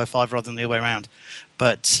the 505 rather than the other way around.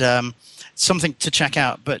 But something to check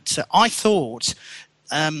out. But I thought.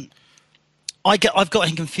 I've got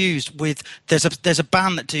him confused with there's a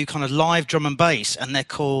band that do kind of live drum and bass, and they're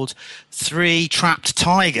called Three Trapped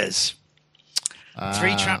Tigers.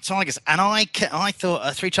 Three Trapped Tigers, and I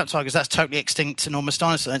thought Three Trapped Tigers, that's Totally Extinct Enormous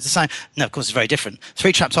Dinosaurs. It's the same. No, of course it's very different.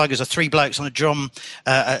 Three Trapped Tigers are three blokes on a drum,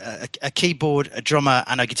 a keyboard, a drummer,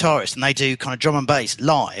 and a guitarist, and they do kind of drum and bass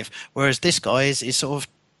live. Whereas this guy is sort of,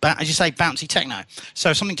 as you say, bouncy techno.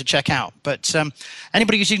 So something to check out. But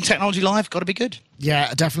anybody who's using technology live, got to be good.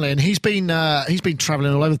 Yeah, definitely. And he's been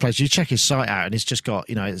travelling all over the place. You check his site out, and it's just got,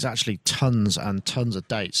 it's actually tons and tons of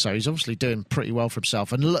dates. So he's obviously doing pretty well for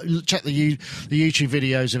himself. And check the YouTube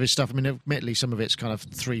videos of his stuff. I mean, admittedly, some of it's kind of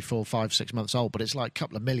 3, 4, 5, 6 months old, but it's like a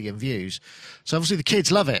couple of million views. So obviously the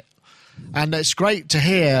kids love it. And it's great to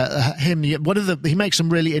hear him. He makes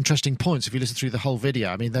some really interesting points if you listen through the whole video.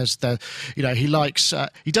 I mean, he likes.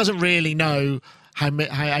 He doesn't really know how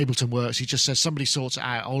Ableton works. He just says somebody sorts it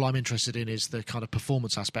out. All I'm interested in is the kind of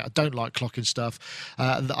performance aspect. I don't like clocking stuff.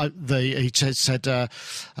 He said,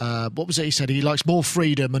 what was it? He said he likes more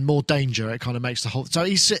freedom and more danger. It kind of makes the whole. So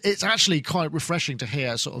it's actually quite refreshing to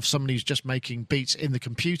hear sort of somebody who's just making beats in the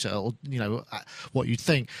computer, or what you'd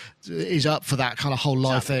think is up for that kind of whole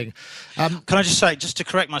live thing. Can I just say, just to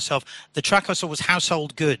correct myself, the track I saw was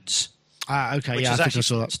Household Goods. Okay, yeah, I think I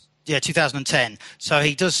saw that. Yeah, 2010. So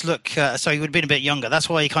he does look. So he would have been a bit younger. That's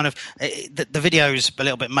why he kind of. The video's a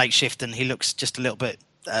little bit makeshift, and he looks just a little bit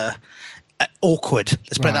awkward.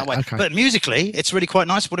 Let's put it that way. Okay. But musically, it's really quite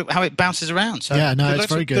nice how it bounces around. So yeah, no, it's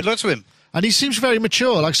very good. Good luck to him. And he seems very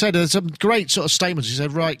mature. Like I said, there's some great sort of statements. He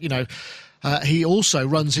said, right, he also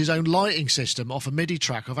runs his own lighting system off a MIDI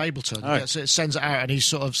track of Ableton. Oh. So it sends it out, and he's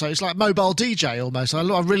sort of, so it's like mobile DJ almost. I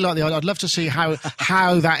really like the idea. I'd love to see how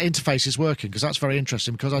that interface is working, because that's very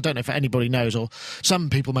interesting. Because I don't know if anybody knows, or some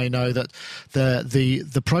people may know, that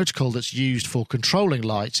the protocol that's used for controlling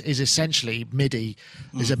lights is essentially MIDI,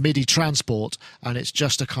 is a MIDI transport, and it's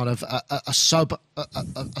just a kind of a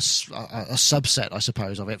subset, I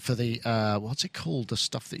suppose, of it for the what's it called? The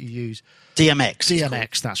stuff that you use.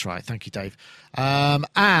 DMX, that's right. Thank you, Dave.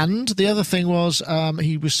 And the other thing was,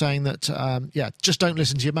 he was saying that, just don't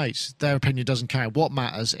listen to your mates. Their opinion doesn't count. What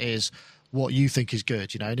matters is what you think is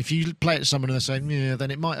good, And if you play it to someone and they're saying, yeah, then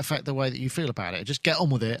it might affect the way that you feel about it. Just get on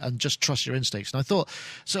with it and just trust your instincts. And I thought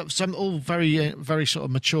some all very, very sort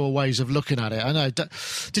of mature ways of looking at it. I know.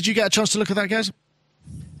 Did you get a chance to look at that, Gaz?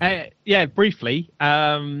 Yeah, briefly.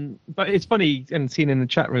 But it's funny, and seen in the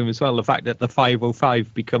chat room as well, the fact that the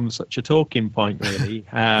 505 becomes such a talking point, really.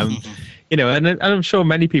 And I'm sure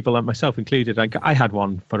many people, like myself included, I had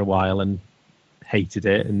one for a while and hated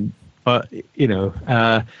it. But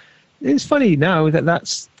it's funny now that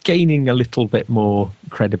that's gaining a little bit more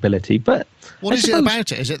credibility. But what is it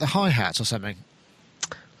about it? Is it the hi-hats or something?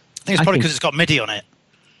 I think it's probably because it's got MIDI on it.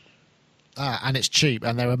 And it's cheap,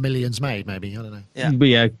 and there are millions made, maybe. I don't know.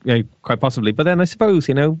 Yeah, quite possibly. But then I suppose,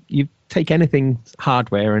 you take anything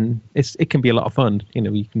hardware, and it can be a lot of fun.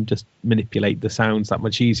 You can just manipulate the sounds that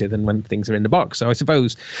much easier than when things are in the box. So I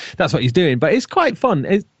suppose that's what he's doing. But it's quite fun.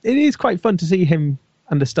 It is quite fun to see him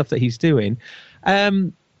and the stuff that he's doing.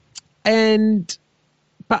 But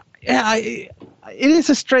yeah, it is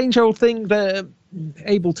a strange old thing, the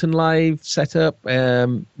Ableton Live setup.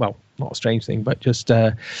 Well, not a strange thing, but just...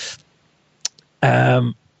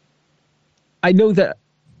 I know that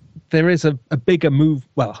there is a bigger move.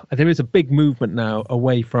 Well, there is a big movement now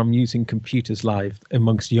away from using computers live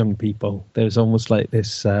amongst young people. There's almost like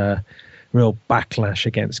this real backlash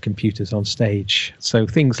against computers on stage. So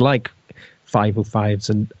things like 505s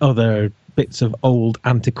and other bits of old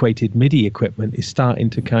antiquated MIDI equipment is starting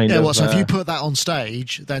to kind of... Yeah, well, so if you put that on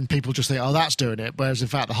stage, then people just think, oh, that's doing it, whereas in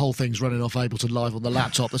fact the whole thing's running off Ableton Live on the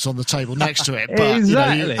laptop that's on the table next to it. But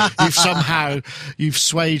exactly. you've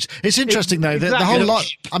swayed. It's interesting, though, that the whole lot...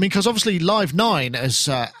 I mean, because obviously Live 9 has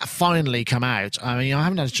finally come out. I mean, I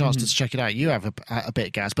haven't had a chance to check it out. You have a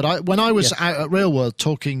bit, Gaz. But when I was out at Real World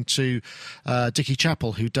talking to Dickie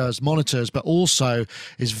Chappell, who does monitors, but also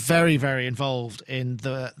is very, very involved in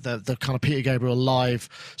the kind of Peter Gabriel live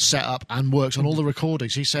setup and works on all the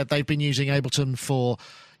recordings. He said they've been using Ableton for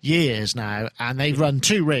years now, and they run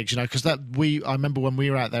 2 rigs, because I remember when we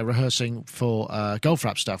were out there rehearsing for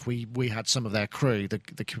Goldfrapp stuff, we had some of their crew, the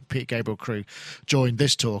Peter Gabriel crew, joined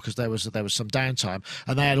this tour because there was some downtime,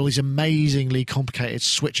 and they had all these amazingly complicated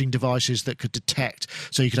switching devices that could detect,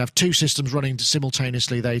 so you could have 2 systems running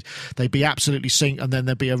simultaneously. They'd be absolutely synced, and then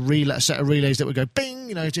there'd be a set of relays that would go bing,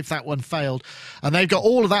 if that one failed, and they've got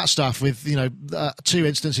all of that stuff with 2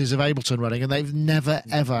 instances of Ableton running, and they've never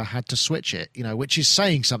ever had to switch it, which is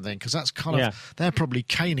saying something, because that's kind of they're probably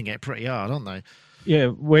caning it pretty hard, aren't they? Yeah,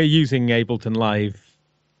 we're using Ableton Live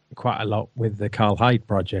quite a lot with the Carl Hyde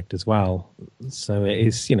project as well. So it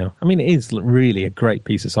is, it is really a great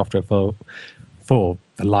piece of software for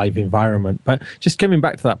the live environment. But just coming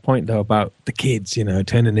back to that point though about the kids,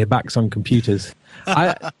 turning their backs on computers,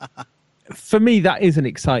 for me that is an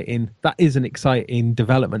exciting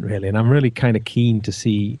development really, and I'm really kind of keen to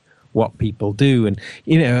see what people do, and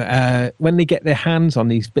when they get their hands on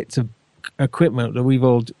these bits of equipment that we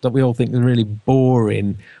all think are really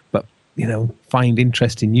boring, but find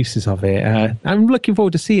interesting uses of it. I'm looking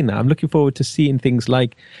forward to seeing that. I'm looking forward to seeing things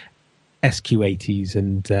like SQ80s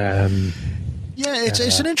and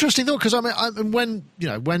it's an interesting thought, because when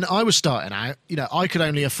I was starting out, I could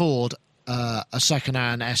only afford a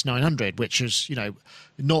second-hand S900, which is,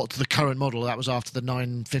 not the current model. That was after the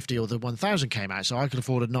 950 or the 1000 came out. So I could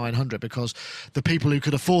afford a 900 because the people who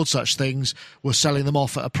could afford such things were selling them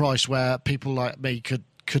off at a price where people like me could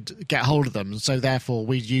get hold of them. So therefore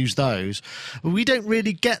we'd use those. But we don't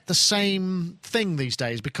really get the same thing these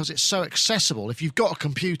days because it's so accessible. If you've got a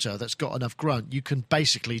computer that's got enough grunt, you can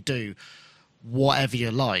basically do whatever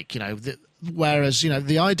you like, whereas,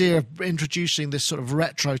 the idea of introducing this sort of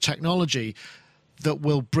retro technology that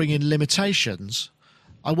will bring in limitations,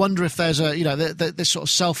 I wonder if there's this sort of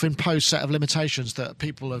self-imposed set of limitations that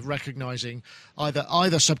people are recognising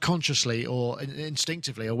either subconsciously or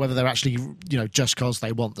instinctively, or whether they're actually, just because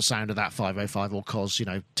they want the sound of that 505 or because,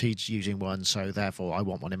 Teed's using one, so therefore I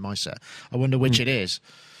want one in my set. I wonder which it is.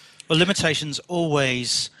 Well, limitations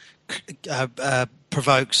always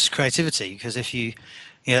provokes creativity, because if you...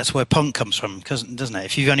 Yeah, that's where punk comes from, doesn't it?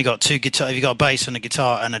 If you've only got 2 guitars, if you've got a bass and a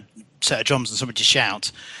guitar and a set of drums and somebody to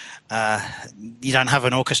shout, you don't have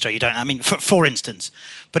an orchestra. You don't. I mean, for instance.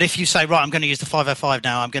 But if you say, right, I'm going to use the 505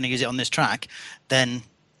 now, I'm going to use it on this track, then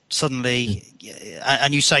suddenly,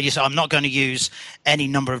 and you say, I'm not going to use any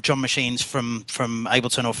number of drum machines from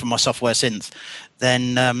Ableton or from my software synth,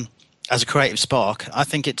 then as a creative spark, I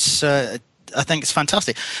think it's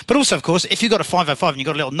fantastic. But also, of course, if you've got a 505 and you've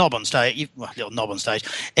got a little knob on stage,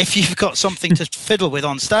 if you've got something to fiddle with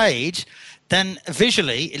on stage, then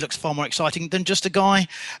visually it looks far more exciting than just a guy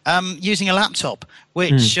using a laptop,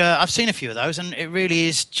 which I've seen a few of those, and it really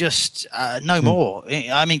is just no more.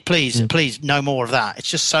 I mean, please, no more of that. It's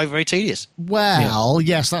just so very tedious. Well,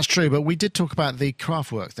 yes, that's true, but we did talk about the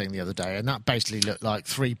Kraftwerk thing the other day, and that basically looked like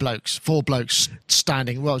 4 blokes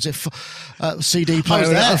standing. What was it? CD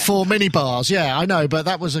player and 4 mini bars. Yeah, I know, but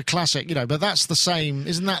that was a classic, but that's the same.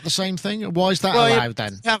 Isn't that the same thing? Why is that allowed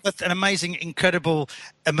then? You have an amazing, incredible,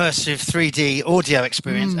 immersive 3D audio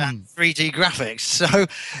experience and 3D graphics. So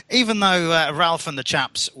even though Ralph and the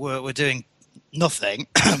chaps were doing nothing,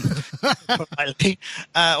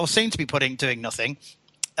 or seemed to be doing nothing,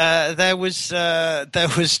 there was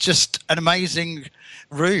just an amazing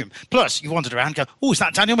room. Plus, you wandered around and go, oh, is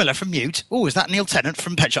that Daniel Miller from Mute? Oh, is that Neil Tennant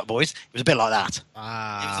from Pet Shop Boys? It was a bit like that.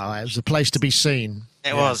 It was a place to be seen.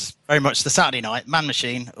 It was very much the Saturday night Man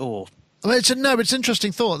Machine. Oh. Well, it's an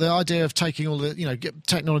interesting thought, the idea of taking all the,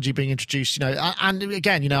 technology being introduced, and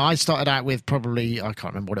again, I started out with probably, I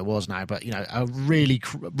can't remember what it was now, but, a really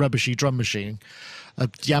rubbishy drum machine, a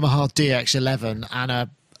Yamaha DX11 and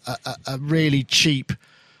a really cheap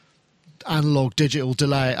analog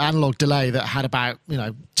delay that had about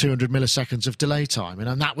 200 milliseconds of delay time,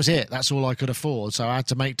 and that was it. That's all I could afford, so I had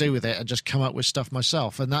to make do with it and just come up with stuff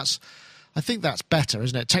myself, and I think that's better,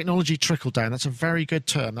 isn't it? Technology trickle down. That's a very good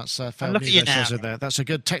term. That's look at you now. There. That's a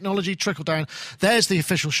good technology trickle down. There's the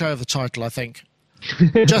official show of the title, I think.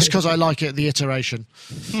 Just because I like it, the iteration.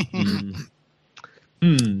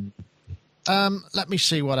 Let me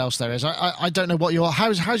see what else there is. I don't know what your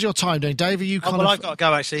how's your time doing, Dave? Are you kind of? I've got to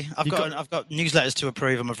go actually. I've got newsletters to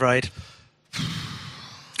approve. I'm afraid.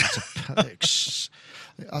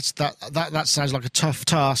 That sounds like a tough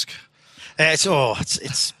task. It's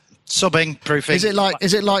subbing, proofing. Is it like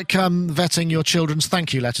vetting your children's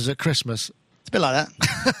thank you letters at Christmas? It's a bit like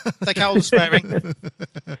that. Take out all the swearing.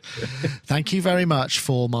 Thank you very much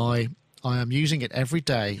for I am using it every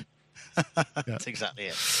day. That's exactly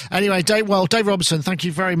it. Anyway, Dave Robinson, thank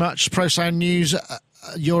you very much. Pro Sound News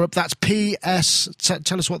Europe. That's PS.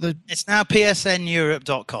 Tell us what It's now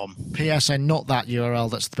psneurope.com. PSN, not that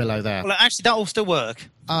URL that's below there. Well, actually, that will still work.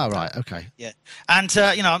 Ah, right. Okay. Yeah. And,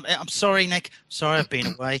 I'm sorry, Nick. Sorry I've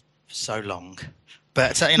been away for so long.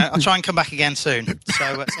 But, I'll try and come back again soon.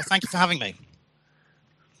 So thank you for having me.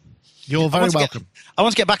 You're very welcome. I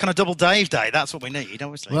want to get back on a double Dave day. That's what we need,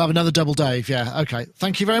 obviously. We'll have another double Dave, yeah. Okay.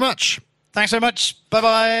 Thank you very much. Thanks very much.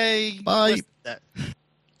 Bye-bye. Bye.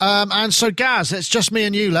 And so, Gaz, it's just me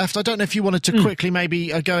and you left. I don't know if you wanted to quickly maybe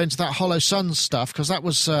go into that Hollow Sun stuff, because that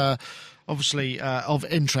was obviously of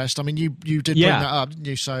interest. I mean, you did bring that up, didn't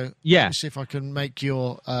you? So let me see if I can make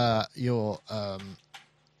your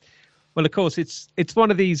Well, of course, it's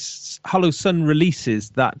one of these Hollow Sun releases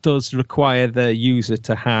that does require the user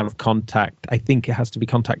to have contact. I think it has to be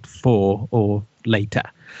contact 4 or later.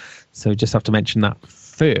 So just have to mention that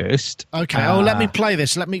first. Okay. Let me play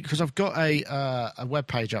this. Because I've got a web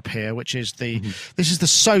page up here, which is this is the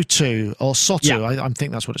SOTU or SOTU. Yeah. I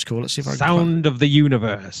think that's what it's called. Let's see if I can Sound of the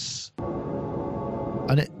Universe.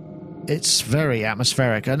 And it's very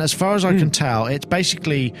atmospheric. And as far as I can tell, it's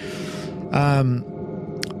basically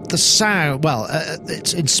the sound. Well,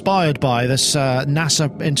 it's inspired by this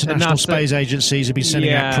NASA International Space Agencies have been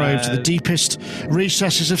sending out probes to the deepest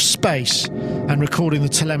recesses of space and recording the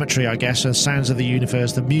telemetry, I guess, and sounds of the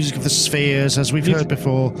universe, the music of the spheres, as we've heard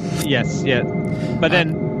before. Yes, yeah. But then,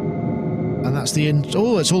 and that's it's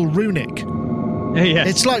all runic. Yes.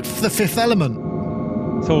 It's like the Fifth Element.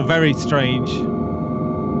 It's all very strange.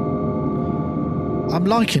 I'm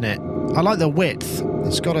liking it. I like the width.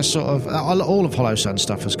 It's got a sort of all of Hollow Sun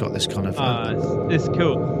stuff has got this kind of. It's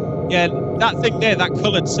cool. Yeah, that thing there, that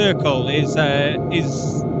coloured circle, is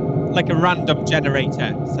like a random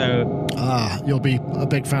generator. So. You'll be a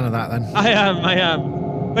big fan of that then. I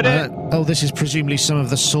am. But this is presumably some of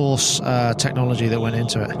the source technology that went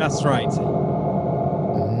into it. That's right.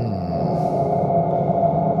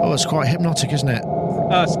 Oh, it's quite hypnotic, isn't it?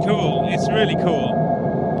 Oh, it's cool. It's really cool.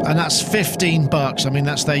 And that's $15. I mean,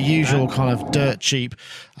 that's their usual kind of dirt cheap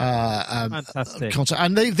fantastic contact.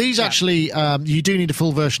 And these actually, you do need a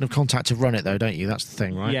full version of Contact to run it, though, don't you? That's the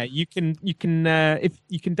thing, right? Yeah, you can if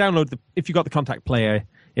you can download if you got the Contact player,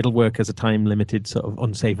 it'll work as a time limited sort of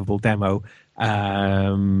unsavable demo.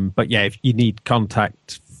 But yeah, if you need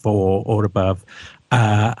Contact 4 or above.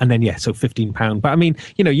 And then, so £15. But I mean,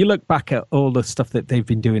 you look back at all the stuff that they've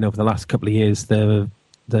been doing over the last couple of years, the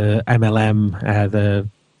MLM,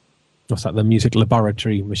 the Music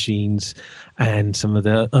Laboratory machines, and some of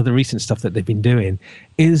the other recent stuff that they've been doing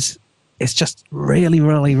it's just really,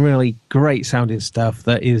 really, really great sounding stuff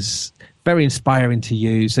that is very inspiring to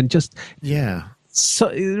use and just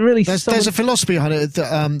so really there's a philosophy behind it.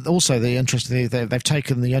 Also, the interesting thing, they've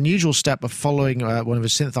taken the unusual step of following one of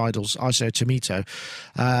his synth idols, Isao Tomito,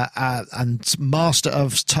 and master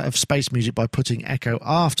of space music, by putting echo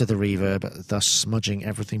after the reverb, thus smudging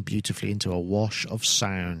everything beautifully into a wash of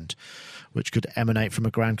sound which could emanate from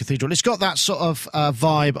a grand cathedral. It's got that sort of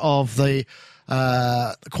vibe of the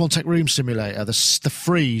Quantic Room Simulator, the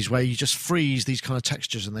freeze, where you just freeze these kind of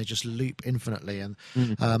textures and they just loop infinitely. And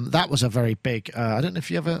that was a very big. I don't know if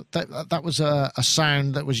you ever. That was a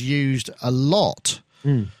sound that was used a lot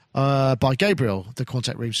by Gabriel, the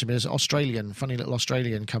Quantic Room Simulator, funny little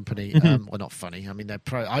Australian company. Well, not funny. I mean, they're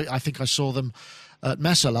I think I saw them at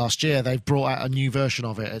Mesa last year. They've brought out a new version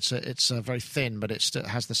of it. It's very thin, but it still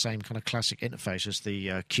has the same kind of classic interface as the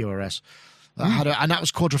QRS. And that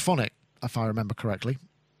was quadraphonic, if I remember correctly.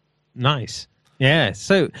 Nice. Yeah.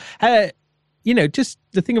 So, just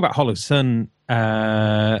the thing about Hollow Sun,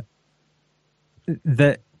 that,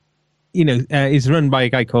 is run by a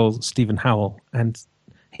guy called Stephen Howell. And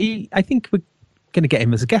I think we're going to get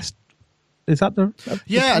him as a guest. Is that the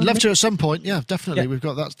I'd love to at some point. Yeah, definitely. We've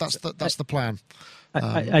got that's the plan.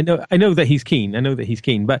 I know that he's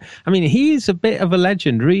keen. But I mean, he is a bit of a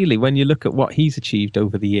legend, really, when you look at what he's achieved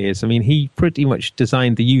over the years. I mean, he pretty much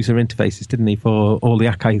designed the user interfaces, didn't he, for all the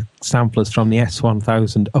Akai samplers from the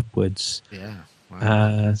S1000 upwards. Yeah.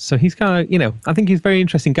 Wow. So he's kind of, I think he's a very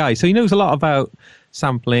interesting guy. So he knows a lot about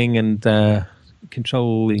sampling and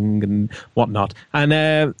controlling and whatnot.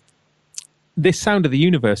 And this Sound of the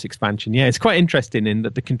Universe expansion, it's quite interesting in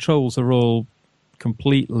that the controls are all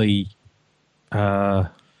completely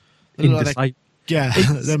indecisive. Yeah, they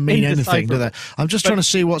don't mean anything, do they? indecipherable. I'm just trying to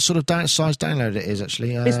see what sort of size download it is,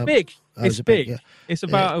 actually. It's big. oh, It's is it big. yeah. It's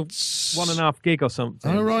about It's- 1.5 gig or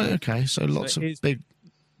something. Oh, right, okay. So lots it of is big...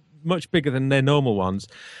 much bigger than their normal ones.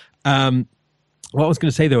 What I was going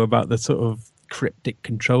to say though about the sort of cryptic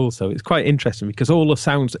controls, though, it's quite interesting because all the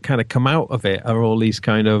sounds that kind of come out of it are all these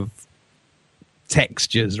kind of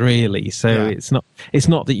textures, really. So Yeah. it's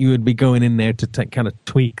not that you would be going in there to kind of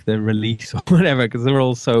tweak the release or whatever, because they're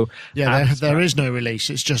all so Yeah, there abstract. is no release.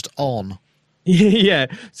 It's just on. Yeah.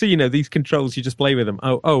 So, these controls, you just play with them.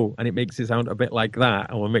 Oh, and it makes it sound a bit like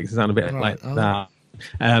that, or it makes it sound a bit Right, like oh. that.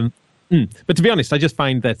 But to be honest, I just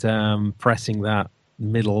find that pressing that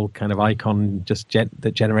middle kind of icon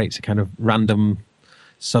that generates a kind of random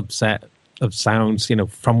subset of sounds,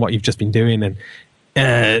 from what you've just been doing.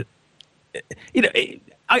 And,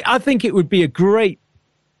 I think it would be a great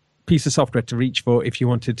piece of software to reach for if you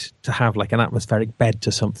wanted to have like an atmospheric bed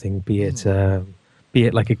to something, be it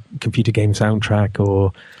like a computer game soundtrack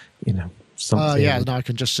or, something. Oh, yeah, no, I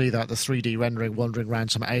can just see that, the 3D rendering wandering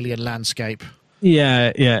around some alien landscape.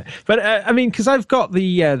 Yeah. But I mean, because I've got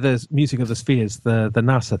the Music of the Spheres, the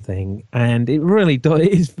NASA thing, and it really does.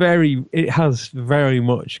 It has very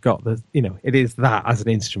much got it is that as an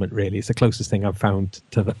instrument. Really, it's the closest thing I've found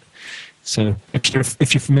to that. So if you're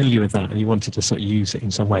familiar with that and you wanted to sort of use it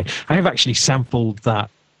in some way, I have actually sampled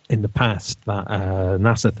that in the past, that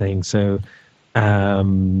NASA thing. So I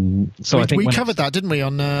think we covered that, didn't we,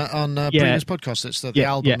 on previous podcasts? It's the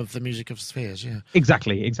Yeah, album yeah. of the Music of the Spheres, yeah.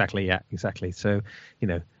 Exactly. Yeah, exactly. So,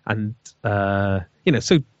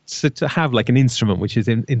 so to have like an instrument which is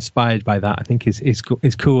inspired by that, I think is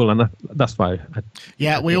cool, and that's why.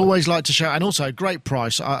 We always like to show, and also great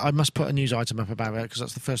price. I must put a news item up about it because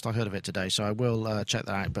that's the first I heard of it today, so I will check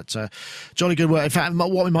that out. But jolly good work. In fact,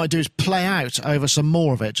 what we might do is play out over some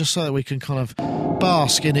more of it, just so that we can kind of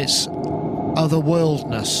bask in its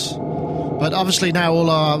otherworldness. But obviously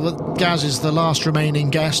now Gaz is the last remaining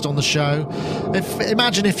guest on the show.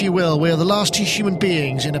 Imagine, if you will, we're the last two human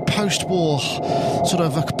beings in a post-war sort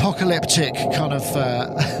of apocalyptic kind of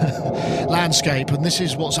landscape, and this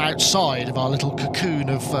is what's outside of our little cocoon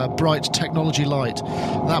of bright technology light.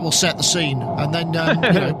 That will set the scene, and then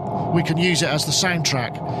we can use it as the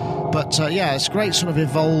soundtrack. But it's great sort of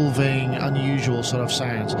evolving, unusual sort of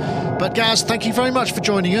sounds. But Gaz, thank you very much for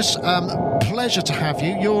joining us. Pleasure to have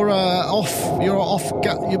you. You're off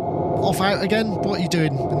out again. What are you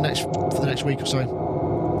doing for the next week or so?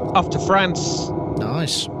 Off to France.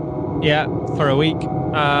 Nice. Yeah, for a week.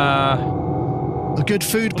 A good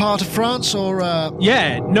food part of France, or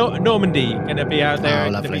Normandy. Gonna be out there. Oh,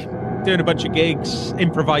 lovely. Gonna be doing a bunch of gigs,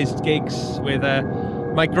 improvised gigs with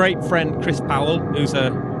my great friend Chris Powell, who's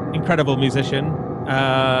a incredible musician.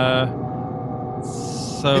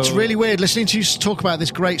 So it's really weird listening to you talk about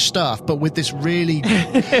this great stuff, but with this really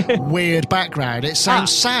weird background. It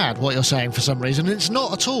sounds sad what you're saying for some reason, and it's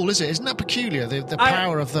not at all, is it? Isn't that peculiar? The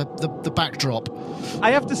power of the backdrop.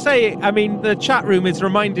 I have to say, I mean, the chat room is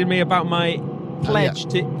reminding me about my pledge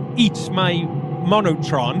to eat my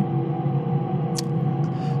Monotron.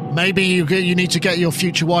 Maybe you need to get your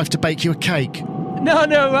future wife to bake you a cake. No,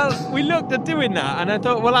 well, we looked at doing that, and I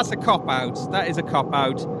thought, well, that's a cop-out. That is a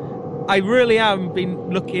cop-out. I really haven't been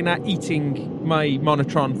looking at eating my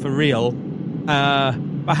Monotron for real. I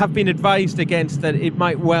have been advised against that it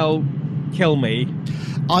might well kill me.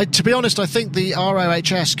 To be honest, I think the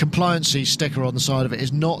ROHS compliancy sticker on the side of it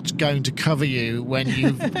is not going to cover you when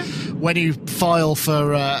you file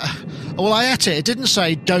for... well, I ate it. It didn't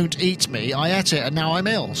say, don't eat me. I ate it, and now I'm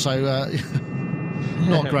ill. So,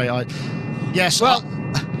 not great. Yes. Well,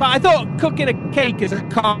 but I thought cooking a cake is a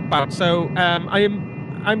cop-out, so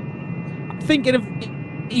I'm thinking of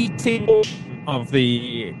eating of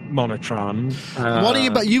the Monotron.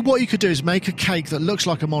 What you could do is make a cake that looks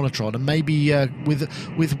like a Monotron, and maybe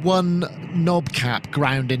with one knob cap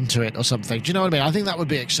ground into it or something. Do you know what I mean? I think that would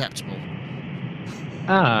be acceptable.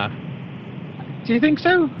 Do you think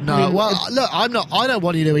so? No. Look, I don't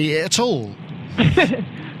want you to eat it at all.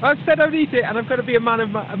 I've said I'd eat it, and I've got to be a man of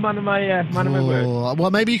my word. Well,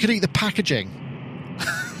 maybe you could eat the packaging.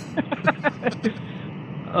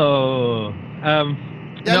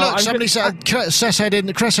 Somebody said, Chris Head in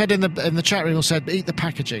the chat room said, eat the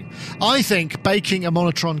packaging. I think baking a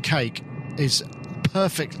Monotron cake is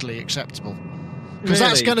perfectly acceptable, because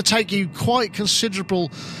that's going to take you quite considerable.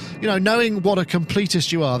 Knowing what a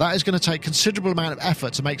completist you are, that is going to take considerable amount of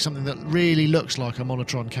effort to make something that really looks like a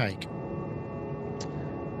Monotron cake.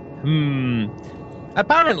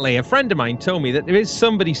 Apparently, a friend of mine told me that there is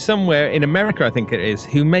somebody somewhere in America, I think it is,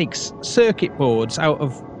 who makes circuit boards out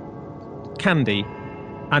of candy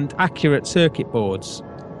and accurate circuit boards.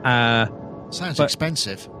 Sounds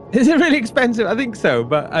expensive. Is it really expensive? I think so,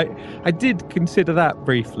 but I did consider that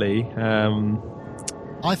briefly.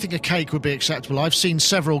 I think a cake would be acceptable. I've seen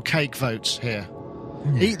several cake votes here.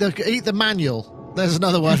 Eat the manual. There's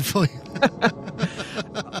another one for you.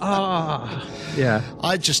 Yeah.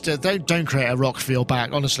 I just don't create a rock for your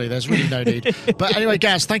back. Honestly, there's really no need. But anyway,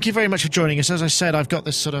 Gaz, thank you very much for joining us. As I said, I've got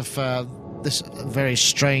this sort of this very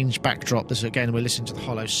strange backdrop. This again, we're listening to the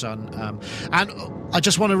Hollow Sun, and I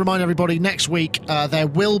just want to remind everybody: next week there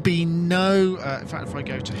will be no. In fact, if I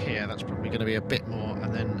go to here, that's probably going to be a bit more,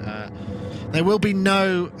 and then there will be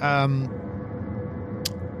no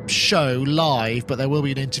show live, but there will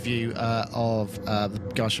be an interview of the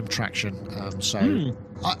guys from Traction.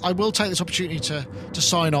 I will take this opportunity to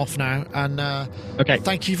sign off now, and okay.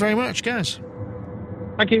 Thank you very much, guys.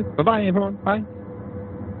 Thank you. Bye-bye, everyone. Bye.